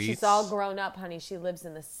streets. She's all grown up, honey. She lives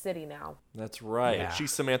in the city now. That's right. Yeah.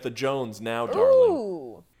 She's Samantha Jones now, darling.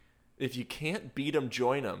 Ooh. If you can't beat 'em,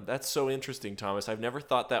 join 'em. That's so interesting, Thomas. I've never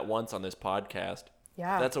thought that once on this podcast.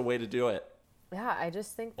 Yeah. That's a way to do it. Yeah, I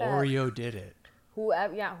just think that Oreo did it.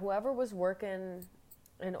 whoever was working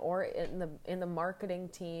in the marketing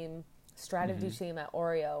team, strategy team at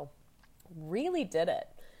Oreo really did it.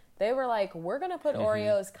 They were like, we're going to put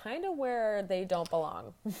Oreos kind of where they don't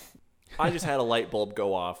belong. I just had a light bulb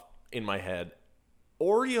go off in my head.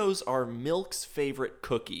 Oreos are Milk's favorite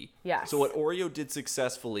cookie. Yes. So what Oreo did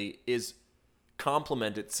successfully is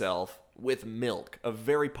complement itself with Milk, a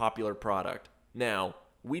very popular product. Now,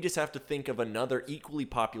 we just have to think of another equally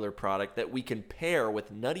popular product that we can pair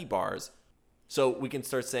with Nutty Bars. So we can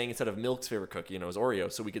start saying, instead of Milk's favorite cookie, it was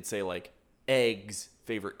Oreo. So we could say, like, Egg's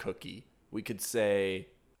favorite cookie. We could say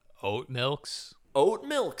Oat Milk's. Oat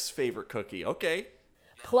Milk's favorite cookie. Okay.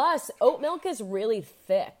 Plus, oat milk is really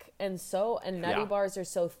thick, and Nutty Yeah. Bars are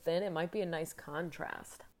so thin, it might be a nice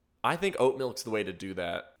contrast. I think Oat Milk's the way to do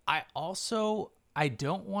that. I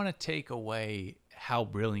don't want to take away how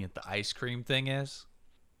brilliant the ice cream thing is.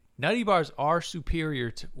 Nutty Bars are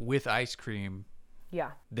superior with ice cream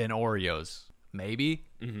Yeah. than Oreos. Maybe.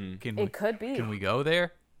 Mm-hmm. It could be. Can we go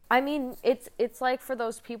there? I mean, it's like for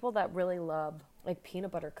those people that really love like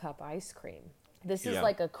peanut butter cup ice cream. This is Yeah.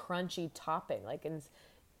 like a crunchy topping. Like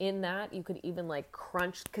in that you could even like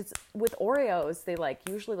crunch, because with Oreos they like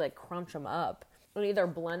usually like crunch them up and either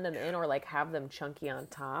blend them in or like have them chunky on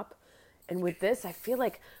top. And with this, I feel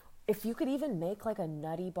like if you could even make like a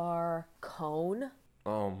Nutty Bar cone,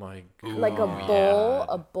 Oh my god. like a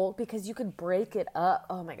bowl, because you could break it up.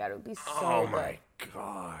 Oh my god, it would be so Oh good. my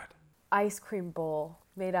god. Ice cream bowl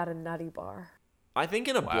made out of Nutty Bar. I think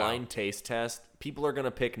in a blind taste test, people are going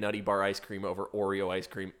to pick Nutty Bar ice cream over Oreo ice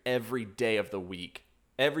cream every day of the week.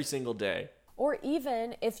 Every single day. Or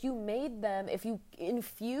even if you made them, if you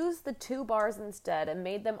infused the 2 bars instead and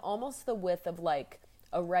made them almost the width of like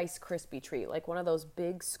a Rice Krispie treat, like one of those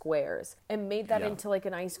big squares, and made that into like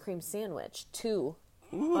an ice cream sandwich, 2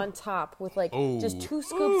 on top with like just 2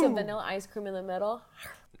 scoops of vanilla ice cream in the middle.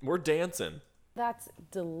 We're dancing. That's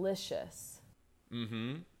delicious.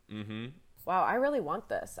 Wow, I really want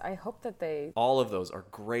this. I hope that they... All of those are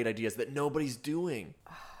great ideas that nobody's doing.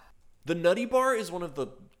 The Nutty Bar is one of the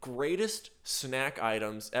greatest snack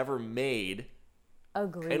items ever made.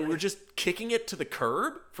 Agreed. And we're just kicking it to the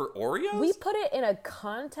curb for Oreos? We put it in a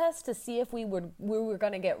contest to see if we were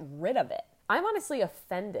going to get rid of it. I'm honestly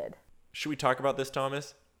offended. Should we talk about this,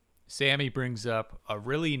 Thomas? Sammy brings up a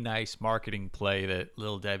really nice marketing play that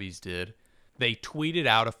Little Debbie's did. They tweeted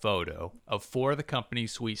out a photo of 4 of the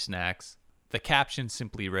company's sweet snacks. The caption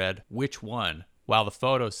simply read, "Which one?" while the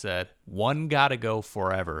photo said, "One gotta go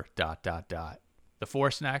forever, ... The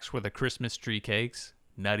 4 snacks were the Christmas tree cakes,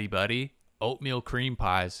 Nutty Buddy, oatmeal cream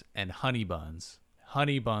pies, and honey buns.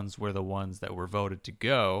 Honey buns were the ones that were voted to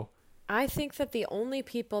go. I think that the only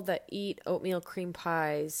people that eat oatmeal cream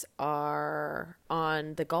pies are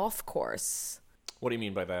on the golf course. What do you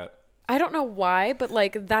mean by that? I don't know why, but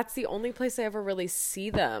like that's the only place I ever really see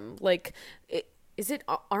them. Like, is it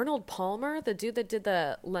Arnold Palmer, the dude that did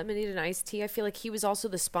the lemonade and iced tea? I feel like he was also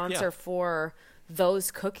the sponsor for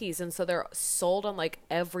those cookies, and so they're sold on like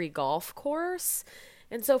every golf course.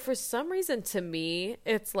 And so for some reason, to me,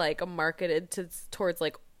 it's like marketed towards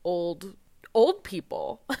like old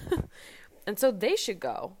people. And so they should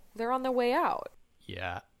go. They're on their way out.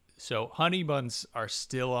 Yeah. So honey buns are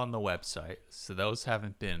still on the website, so those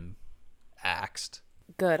haven't been axed.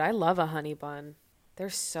 Good. I love a honey bun. They're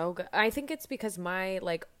so good. I think it's because my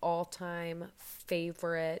like all-time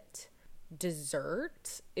favorite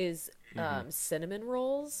dessert is cinnamon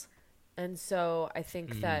rolls. And so I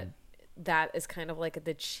think that is kind of like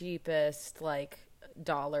the cheapest like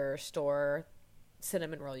dollar store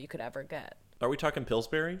cinnamon roll you could ever get. Are we talking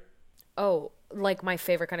Pillsbury? Oh, like my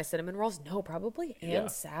favorite kind of cinnamon rolls? No, probably Ann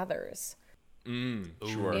Sather's.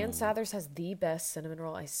 Sure. Ann Sather's has the best cinnamon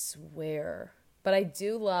roll, I swear. But I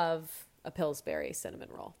do love a Pillsbury cinnamon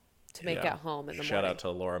roll to make at home in the Shout morning. out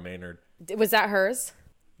to Laura Maynard. Was that hers?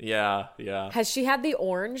 Yeah. Has she had the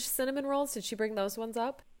orange cinnamon rolls? Did she bring those ones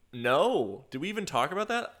up? No. Did we even talk about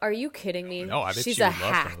that? Are you kidding me? No, I bet She's she a would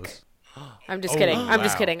love hack. those. I'm just kidding. I'm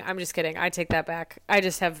just wow. kidding. I'm just kidding. I take that back. I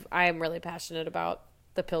am really passionate about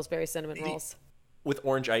the Pillsbury cinnamon rolls. With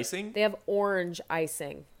orange icing? They have orange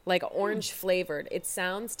icing, like orange flavored. It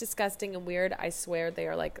sounds disgusting and weird. I swear they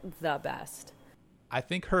are like the best. I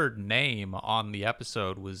think her name on the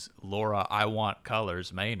episode was Laura I Want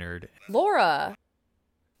Colors Maynard. Laura.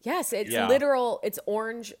 Yes, it's Yeah. literal. It's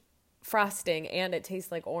orange frosting and it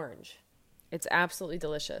tastes like orange. It's absolutely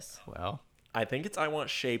delicious. Well, I think it's I Want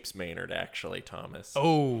Shapes Maynard, actually, Thomas.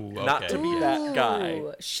 oh, okay. Not to be that guy.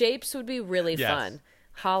 Ooh, shapes would be really Yes. fun.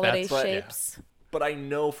 Holiday That's what- shapes. But I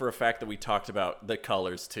know for a fact that we talked about the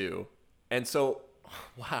colors too. And so,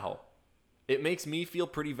 wow. It makes me feel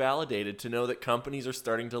pretty validated to know that companies are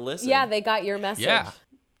starting to listen. Yeah, they got your message. Yeah.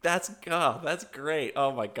 That's great.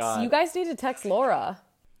 Oh my God. So you guys need to text Laura.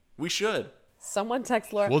 We should. Someone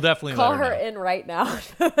text Laura. We'll definitely call let her her know. in right now.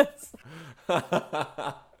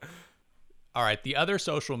 All right, the other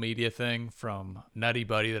social media thing from Nutty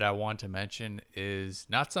Buddy that I want to mention is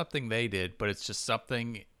not something they did, but it's just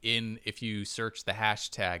something if you search the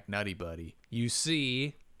hashtag Nutty Buddy, you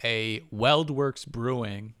see a Weldworks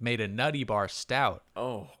Brewing made a Nutty Bar Stout.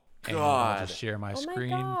 Oh, And I'll God. just share my Oh my screen.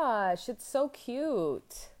 gosh, it's so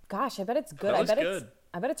cute. Gosh, I bet it's good. That I was bet good.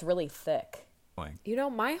 I bet it's really thick. You know,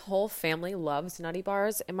 my whole family loves Nutty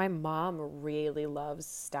Bars, and my mom really loves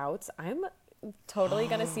stouts. I'm totally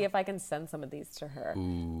gonna see if I can send some of these to her.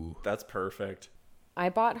 That's perfect. I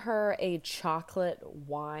bought her a chocolate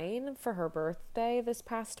wine for her birthday this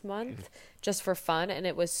past month just for fun, and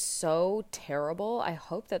it was so terrible. I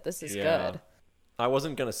hope that this is good. I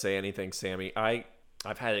wasn't gonna say anything, Sammy.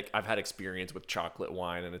 I've had experience with chocolate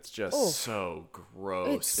wine, and it's just so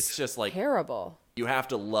gross. It's just like terrible. you have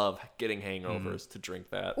to love getting hangovers to drink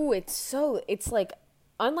that. Ooh, it's like,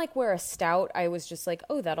 unlike where a stout, I was just like,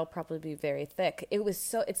 oh, that'll probably be very thick. It's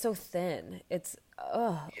so thin. It's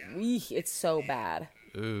so bad.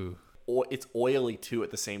 Ooh. It's oily too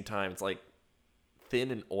at the same time. It's like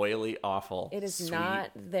thin and oily, awful. It is sweet.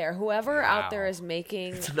 not there. Whoever out there is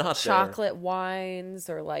making not chocolate wines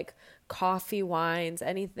or like coffee wines,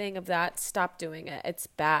 anything of that, stop doing it. It's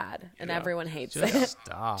bad, and everyone hates Just it.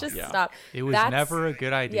 stop. Just stop. It was That's- never a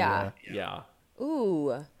good idea. Yeah.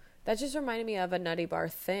 Ooh, that just reminded me of a Nutty Bar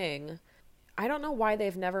thing. I don't know why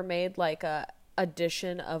they've never made like a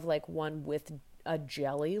addition of like one with a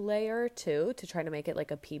jelly layer too, to try to make it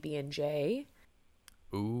like a PB&J.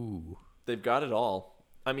 Ooh. They've got it all.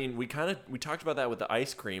 I mean, we talked about that with the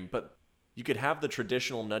ice cream, but you could have the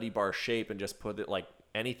traditional Nutty Bar shape and just put it like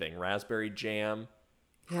anything, raspberry jam,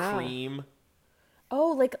 Yeah. cream.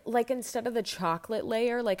 Oh, like instead of the chocolate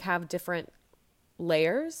layer, like have different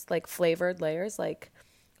layers, like flavored layers, like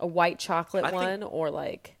a white chocolate one, or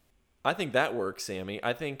like. I think that works, Sammy.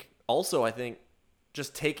 I think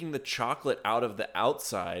just taking the chocolate out of the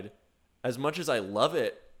outside, as much as I love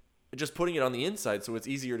it, just putting it on the inside so it's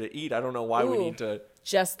easier to eat. I don't know why we need to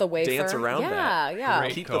just the wafer. dance around that. Yeah.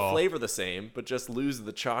 Great Keep call. the flavor the same, but just lose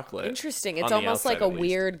the chocolate. Interesting. on It's the almost like outside, a at least.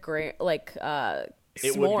 weird It s'more.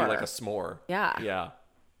 would be like a s'more. Yeah. Yeah.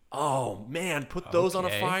 Oh man, put those on a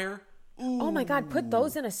Okay. fire. Oh my God, put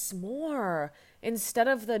those in a s'more instead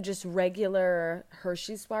of the just regular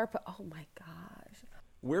Hershey's bar. Oh my gosh.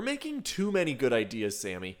 We're making too many good ideas,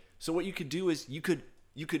 Sammy. So what you could do is you could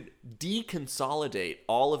deconsolidate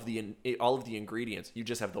all of the ingredients. You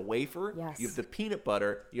just have the wafer, Yes. you have the peanut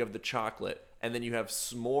butter, you have the chocolate, and then you have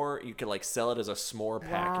s'more. You can like sell it as a s'more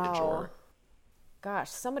package Wow. or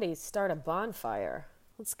Gosh, somebody start a bonfire.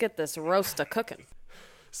 Let's get this roaster cooking.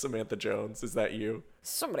 Samantha Jones. Is that you?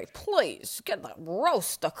 Somebody please get that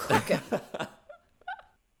roaster cooking.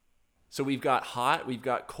 So we've got hot, we've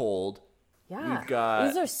got cold. Yeah. We've got-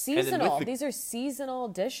 These are and then seasonal. with the- These are seasonal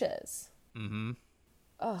dishes.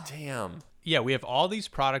 Damn. Yeah, we have all these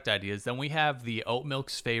product ideas. Then we have the Oat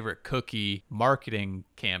Milk's Favorite Cookie marketing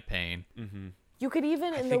campaign. You could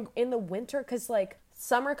even in the winter, because like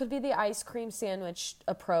summer could be the ice cream sandwich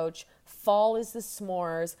approach, fall is the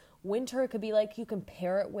s'mores, winter it could be like you can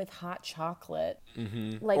pair it with hot chocolate,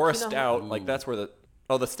 like Or a you know, stout. Like that's where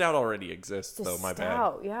the stout already exists the though. My bad.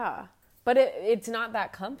 stout, yeah. But it's not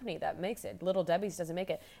that company that makes it. Little Debbie's doesn't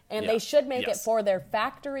make it, and Yeah. they should make it Yes. for their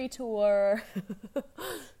factory tour.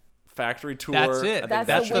 Factory tour. That's it. I think That's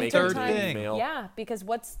that the should make winter it time. an email. Yeah, because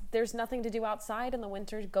there's nothing to do outside in the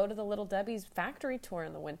winter. Go to the Little Debbie's factory tour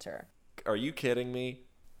in the winter. Are you kidding me?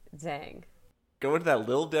 Dang. Go into that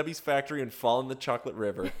Little Debbie's factory and fall in the chocolate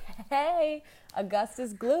river. Hey,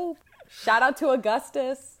 Augustus Gloop. Shout out to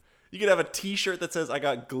Augustus. You could have a T-shirt that says "I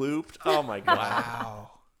got glooped." Oh my god!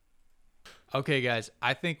 Okay, guys,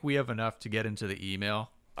 I think we have enough to get into the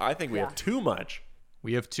email. I think we have too much.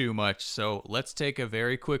 We have too much, so let's take a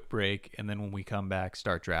very quick break, and then when we come back,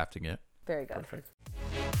 start drafting it. Very good. Perfect.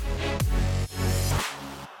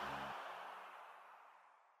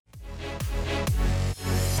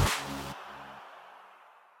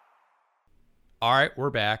 All right, we're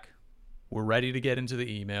back. We're ready to get into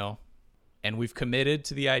the email, and we've committed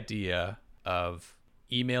to the idea of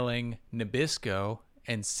emailing Nabisco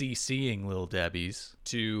and CCing Little Debbie's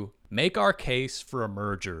to make our case for a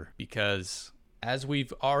merger, because as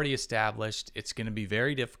we've already established, it's going to be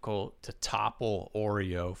very difficult to topple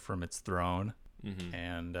Oreo from its throne,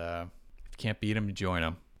 and if you can't beat them, you join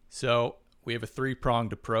them. So we have a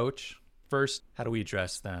three-pronged approach. First, how do we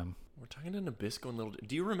address them? We're talking to Nabisco and Little.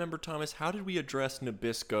 Do you remember, Thomas? How did we address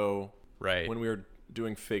Nabisco Right. when we were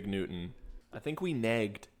doing Fig Newton? I think we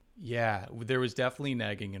negged. Yeah, there was definitely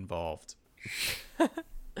negging involved.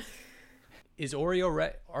 Is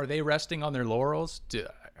Oreo are they resting on their laurels?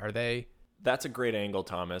 Are they? That's a great angle,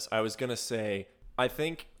 Thomas. I was gonna say, I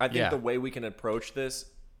think Yeah. the way we can approach this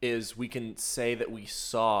is we can say that we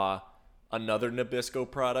saw another Nabisco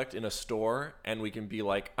product in a store, and we can be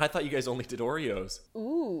like, "I thought you guys only did Oreos."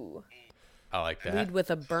 Ooh. I like that. Lead with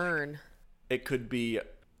a burn. It could be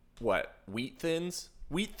what? Wheat Thins?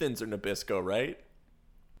 Wheat Thins are Nabisco, right?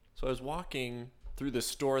 So I was walking through the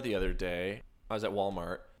store the other day. I was at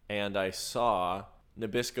Walmart, and I saw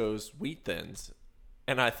Nabisco's Wheat Thins,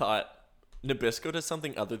 and I thought, Nabisco does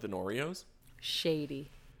something other than Oreos?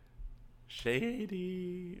 Shady.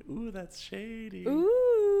 Shady. Ooh, that's shady.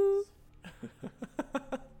 Ooh.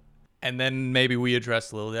 And then maybe we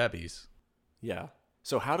address Little Debbie's. Yeah.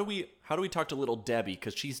 So how do we talk to Little Debbie,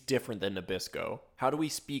 because she's different than Nabisco? How do we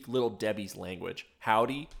speak Little Debbie's language?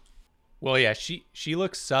 Howdy? Well, yeah, she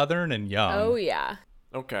looks southern and young. Oh yeah.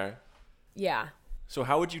 Okay. Yeah. So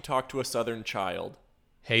how would you talk to a southern child?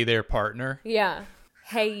 Hey there, partner. Yeah.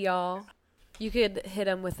 Hey y'all. You could hit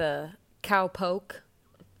him with a cowpoke.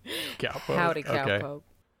 Cowpoke. Howdy Okay. cowpoke.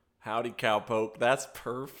 Howdy, cowpoke. That's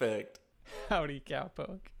perfect. Howdy,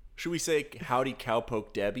 cowpoke. Should we say howdy,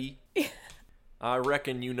 cowpoke Debbie? I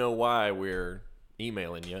reckon you know why we're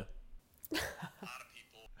emailing you.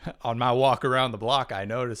 On my walk around the block, I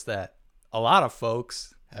noticed that a lot of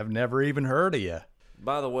folks have never even heard of you.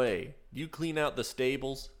 By the way, you clean out the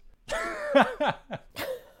stables?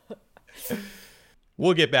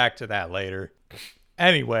 We'll get back to that later.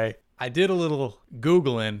 Anyway, I did a little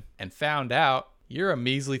Googling and found out you're a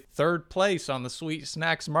measly third place on the sweet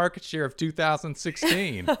snacks market share of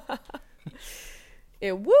 2016.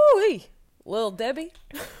 Woo-wee, Little Debbie.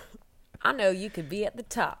 I know you could be at the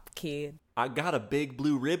top, kid. I got a big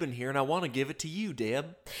blue ribbon here and I want to give it to you,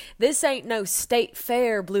 Deb. This ain't no state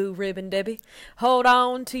fair, blue ribbon, Debbie. Hold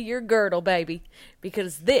on to your girdle, baby,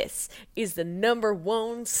 because this is the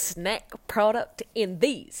 #1 snack product in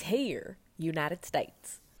these here United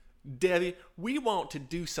States. Debbie, we want to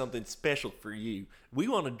do something special for you. We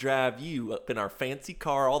want to drive you up in our fancy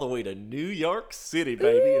car all the way to New York City,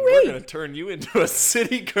 baby, and we're going to turn you into a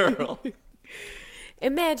city girl.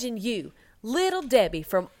 Imagine you, Little Debbie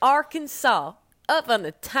from Arkansas, up on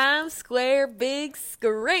the Times Square big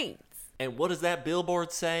screens. And what does that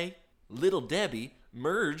billboard say? Little Debbie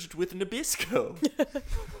merged with Nabisco.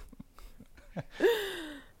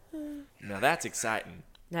 Now that's exciting.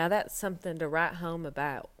 Now that's something to write home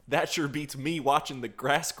about. That sure beats me watching the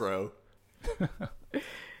grass grow.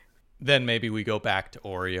 Then maybe we go back to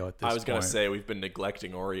Oreo at this point. I was going to say, we've been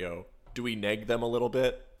neglecting Oreo. Do we neg them a little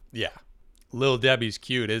bit? Yeah. Little Debbie's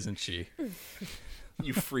cute, isn't she?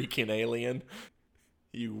 You freaking alien.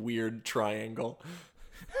 You weird triangle.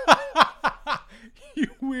 You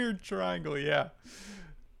weird triangle, yeah.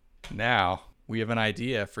 Now, we have an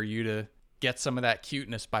idea for you to get some of that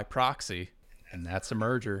cuteness by proxy, and that's a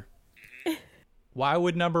merger. Why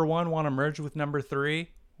would #1 want to merge with #3?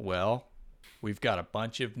 Well, we've got a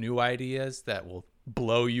bunch of new ideas that will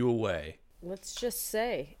blow you away. Let's just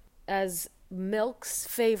say, as milk's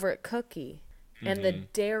favorite cookie and the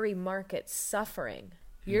dairy market suffering,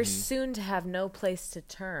 you're soon to have no place to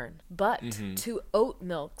turn but to oat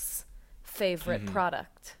milk's favorite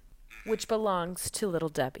product, which belongs to Little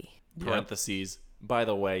Debbie. Parentheses. By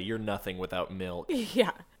the way, you're nothing without milk.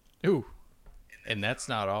 Yeah. Ooh, and that's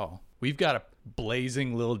not all. We've got a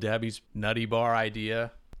blazing Little Debbie's Nutty Bar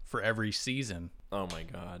idea for every season. Oh my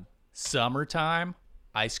god. Summertime,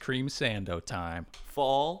 ice cream sando time.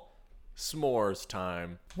 Fall, s'mores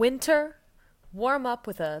time. Winter, warm up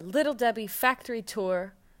with a Little Debbie factory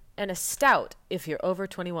tour and a stout if you're over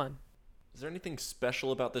 21. Is there anything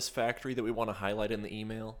special about this factory that we want to highlight in the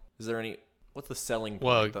email? Is there any... What's the selling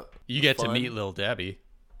Well, point? you get to fun? meet Little Debbie.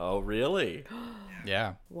 Oh, really?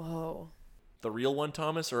 Yeah. Whoa. The real one,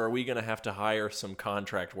 Thomas, or are we going to have to hire some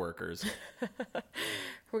contract workers?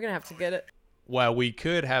 We're going to have to get it. Well, we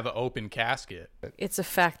could have an open casket. It's a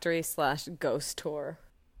factory/ghost tour.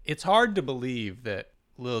 It's hard to believe that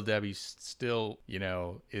Little Debbie still,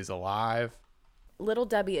 is alive. Little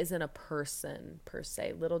Debbie isn't a person per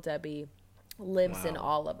se. Little Debbie lives in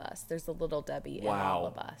all of us. There's a Little Debbie in all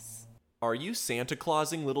of us. Are you Santa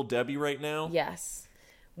Clausing Little Debbie right now? Yes.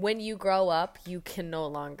 When you grow up, you can no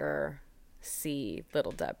longer see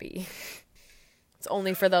Little Debbie. It's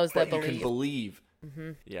only for those that But you believe. can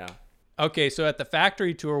believe. Yeah. Okay, so at the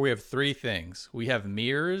factory tour, we have 3 things. We have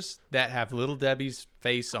mirrors that have Little Debbie's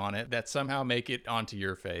face on it that somehow make it onto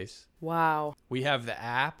your face. Wow. We have the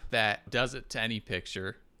app that does it to any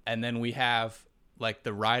picture. And then we have like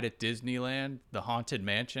the ride at Disneyland, the Haunted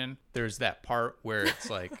Mansion. There's that part where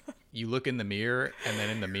it's like you look in the mirror and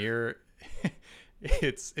then in the mirror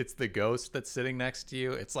it's the ghost that's sitting next to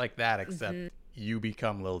you. It's like that, except you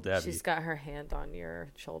become Little Debbie. She's got her hand on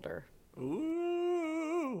your shoulder.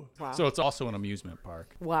 Ooh. Wow. So it's also an amusement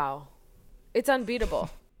park. Wow. It's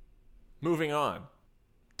unbeatable. Moving on.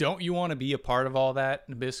 Don't you want to be a part of all that,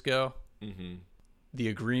 Nabisco? Mm-hmm. The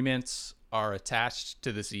agreements are attached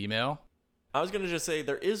to this email. I was going to just say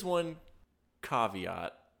there is one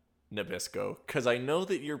caveat, Nabisco, because I know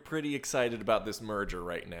that you're pretty excited about this merger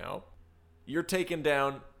right now. You're taking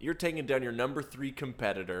down your #3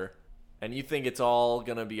 competitor, and you think it's all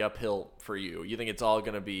going to be uphill for you. You think it's all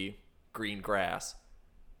going to be green grass.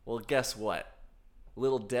 Well, guess what?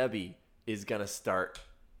 Little Debbie is going to start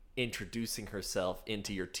introducing herself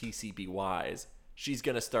into your TCBYs. She's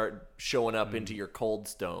going to start showing up into your Cold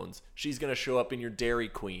Stones. She's going to show up in your Dairy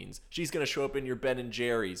Queens. She's going to show up in your Ben &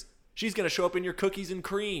 Jerry's. She's going to show up in your cookies and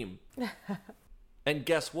cream. And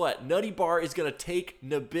guess what? Nutty Bar is going to take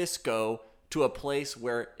Nabisco to a place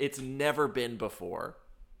where it's never been before.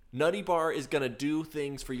 Nutty Bar is going to do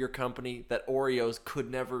things for your company that Oreos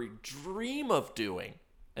could never dream of doing.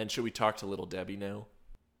 And should we talk to Little Debbie now?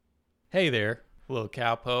 Hey there, little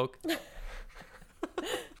cowpoke.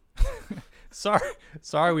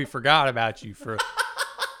 Sorry we forgot about you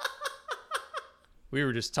we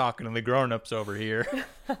were just talking to the grown-ups over here.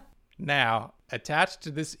 Now, attached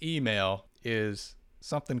to this email is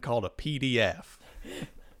something called a PDF.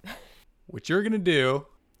 What you're going to do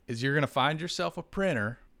is you're going to find yourself a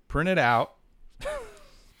printer, print it out,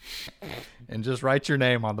 And just write your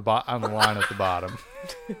name on the on the line at the bottom.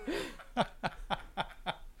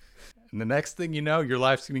 And the next thing you know, your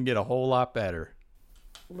life's going to get a whole lot better.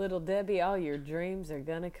 Little Debbie, all your dreams are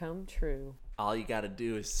gonna come true. All you gotta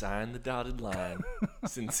do is sign the dotted line.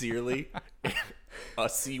 Sincerely, a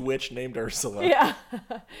sea witch named Ursula. Yeah.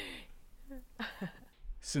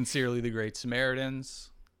 Sincerely, the Great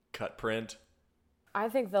Samaritans. Cut print. I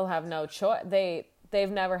think they'll have no choice. They've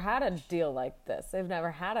never had a deal like this. They've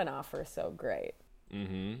never had an offer so great.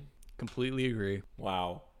 Mm-hmm. Completely agree.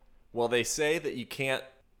 Wow. Well, they say that you can't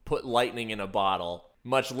put lightning in a bottle,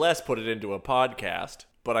 much less put it into a podcast.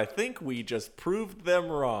 But I think we just proved them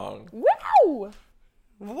wrong. Wow!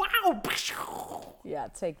 Wow! Yeah,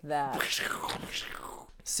 take that.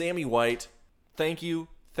 Sammy White, thank you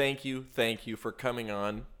for coming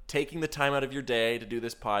on, taking the time out of your day to do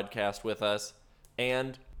this podcast with us.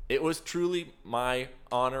 And it was truly my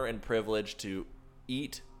honor and privilege to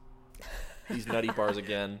eat these nutty bars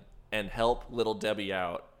again and help little Debbie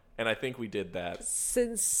out. And I think we did that.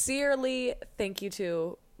 Sincerely, thank you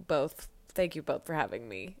to both. Thank you both for having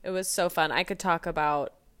me. It was so fun. I could talk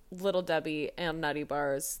about Little Debbie and nutty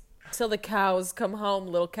bars till the cows come home,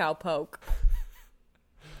 little cowpoke.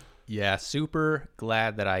 Yeah, super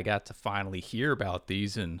glad that I got to finally hear about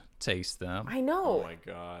these and taste them. I know. Oh my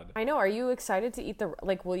God. I know. Are you excited to eat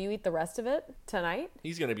will you eat the rest of it tonight?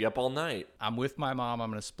 He's going to be up all night. I'm with my mom. I'm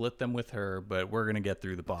going to split them with her, but we're going to get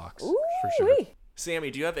through the box Ooh, for sure.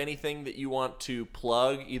 Sammy, do you have anything that you want to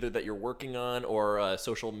plug, either that you're working on or a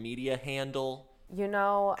social media handle? You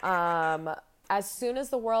know, as soon as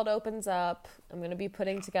the world opens up, I'm going to be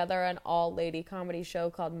putting together an all-lady comedy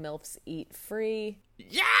show called MILFs Eat Free.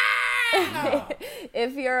 Yeah!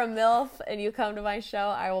 If you're a MILF and you come to my show,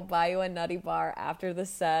 I will buy you a nutty bar after the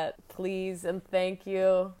set. Please and thank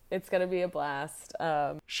you. It's going to be a blast.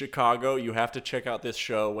 Chicago, you have to check out this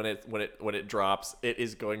show when it drops. It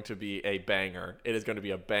is going to be a banger. It is going to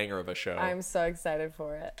be a banger of a show. I'm so excited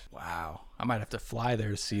for it. Wow. I might have to fly there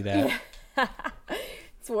to see that.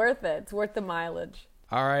 It's worth it. It's worth the mileage.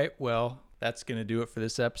 All right. Well, that's going to do it for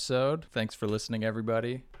this episode. Thanks for listening,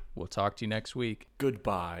 everybody. We'll talk to you next week.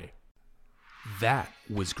 Goodbye. That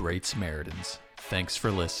was Great Samaritans. Thanks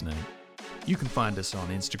for listening. You can find us on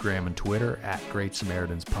Instagram and Twitter at Great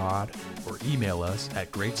Samaritans Pod, or email us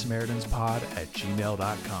at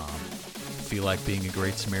greatsamaritans.pod@gmail.com. Feel like being a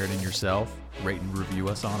Great Samaritan yourself? Rate and review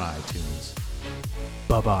us on iTunes.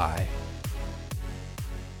 Bye-bye.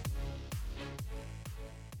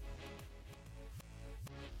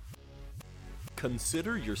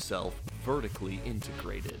 Consider yourself vertically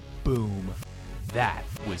integrated. Boom. That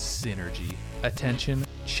was synergy. Attention,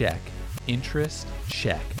 check. Interest,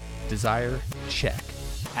 check. Desire, check.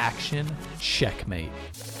 Action, checkmate.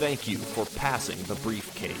 Thank you for passing the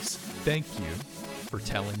briefcase. Thank you for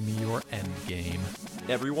telling me your end game.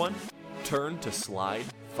 Everyone, turn to slide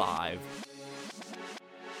 5.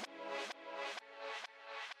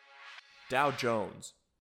 Dow Jones,